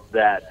shows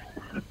that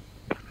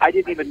I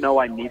didn't even know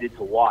I needed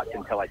to watch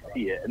until I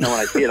see it. And then when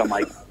I see it, I'm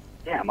like,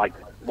 damn, like,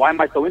 why am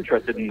I so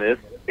interested in this?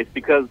 It's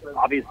because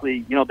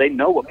obviously, they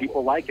know what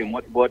people like and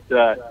what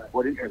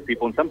interests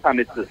people. And sometimes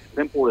it's the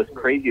simplest,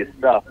 craziest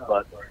stuff,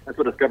 but that's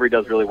what Discovery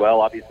does really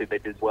well. Obviously, they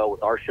did well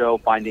with our show,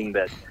 finding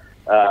that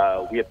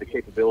we have the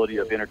capability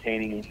of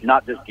entertaining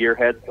not just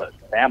gearheads, but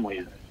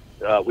families,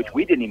 which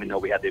we didn't even know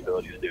we had the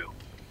ability to do.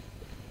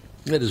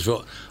 It is.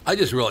 I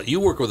just realized you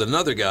work with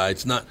another guy.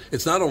 It's not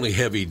only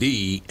Heavy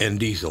D and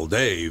Diesel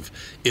Dave.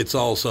 It's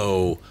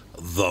also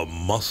the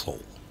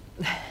Muscle.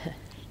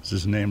 Is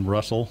his name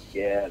Russell?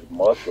 Yeah,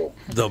 Muscle.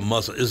 The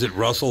Muscle. Is it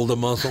Russell the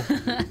Muscle?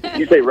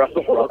 You say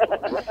Russell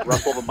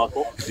the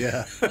Muscle?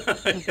 Yeah.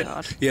 Oh,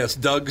 God. Yes,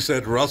 Doug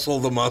said Russell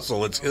the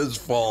Muscle. It's his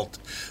fault.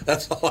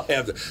 That's all I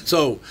have.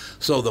 So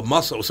the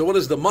Muscle. So what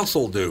does the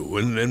Muscle do?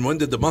 And when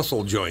did the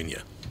Muscle join you?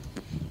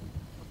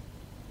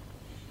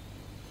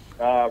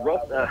 I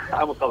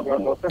almost called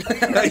him Russell.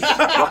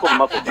 Russell the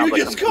Muscle. You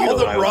just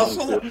called him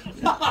Russell?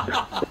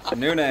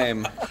 New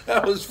name.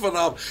 That was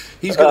phenomenal.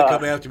 He's going to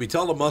come after me.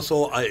 Tell the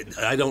Muscle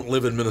I don't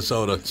live in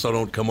Minnesota, so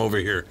don't come over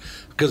here,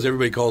 because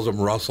everybody calls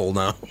him Russell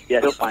now. Yeah,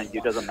 he'll find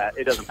you. It doesn't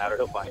matter.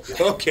 He'll find you.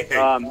 Okay.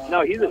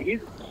 No,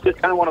 he's just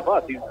kind of one of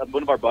us. He's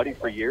one of our buddies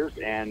for years,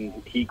 and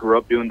he grew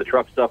up doing the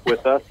truck stuff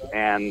with us,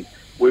 and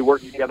we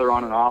worked together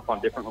on and off on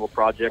different little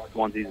projects,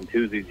 onesies and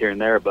twosies here and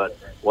there. But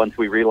once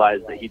we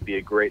realized that he'd be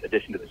a great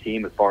addition to the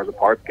team as far as a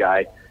parts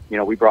guy,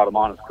 we brought him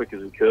on as quick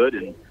as we could,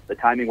 and the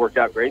timing worked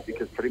out great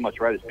because pretty much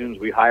right as soon as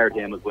we hired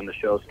him is when the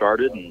show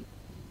started. And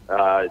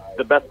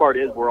the best part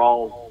is we're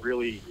all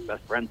really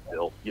best friends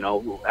still.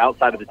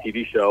 Outside of the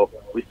TV show,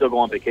 we still go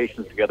on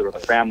vacations together with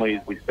our families.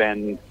 We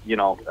spend,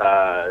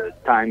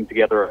 time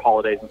together at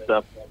holidays and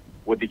stuff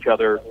with each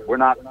other. We're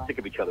not sick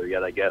of each other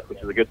yet, I guess,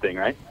 which is a good thing,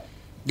 right?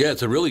 Yeah,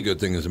 it's a really good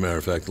thing, as a matter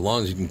of fact. As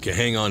long as you can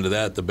hang on to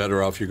that, the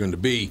better off you're going to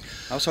be.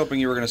 I was hoping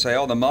you were going to say,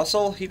 the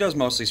Muscle, he does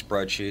mostly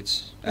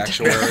spreadsheets,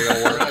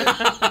 actuarial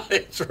work.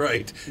 That's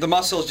right. The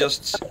Muscle's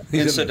just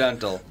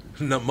incidental.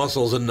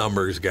 Muscle's a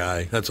numbers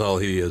guy. That's all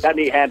he is. Got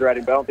neat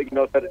handwriting, but I don't think he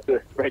knows how to do a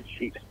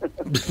spreadsheet.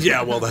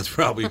 Yeah, well, that's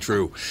probably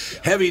true.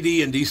 Heavy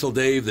D and Diesel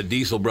Dave, the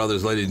Diesel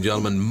Brothers, ladies and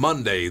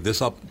gentlemen,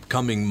 this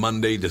upcoming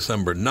Monday,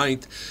 December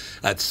 9th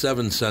at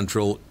 7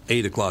 Central,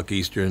 8 o'clock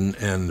Eastern,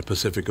 and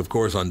Pacific, of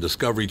course, on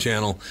Discovery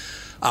Channel.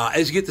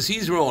 As you get the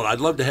season rolling,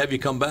 I'd love to have you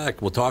come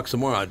back. We'll talk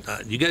some more.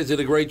 You guys did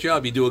a great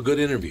job. You do a good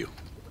interview.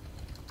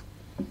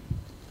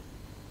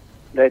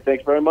 Hey,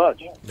 thanks very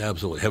much.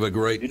 Absolutely. Have a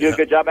great... You do a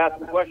good job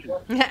asking questions.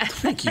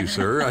 Thank you,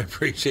 sir. I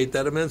appreciate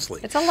that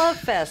immensely. It's a love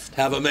fest.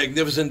 Have a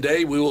magnificent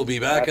day. We will be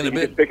back in a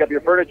bit. Just pick up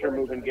your furniture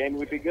moving game,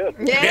 we'd be good.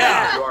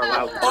 Yeah. You are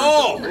allowed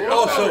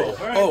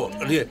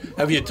to.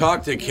 Have you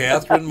talked to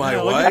Catherine,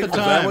 my wife? Is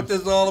that what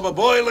this is all about?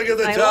 Boy, look at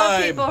the I time.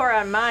 love people who are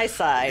on my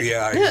side.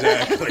 Yeah,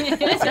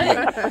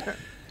 exactly.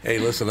 Hey,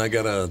 listen, I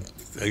gotta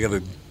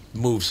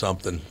move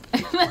something,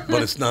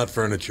 but it's not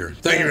furniture.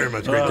 Thank you very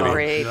much. Great to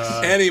be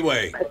here.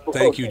 Anyway,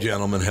 thank you,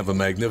 gentlemen. Have a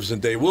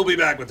magnificent day. We'll be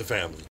back with the family.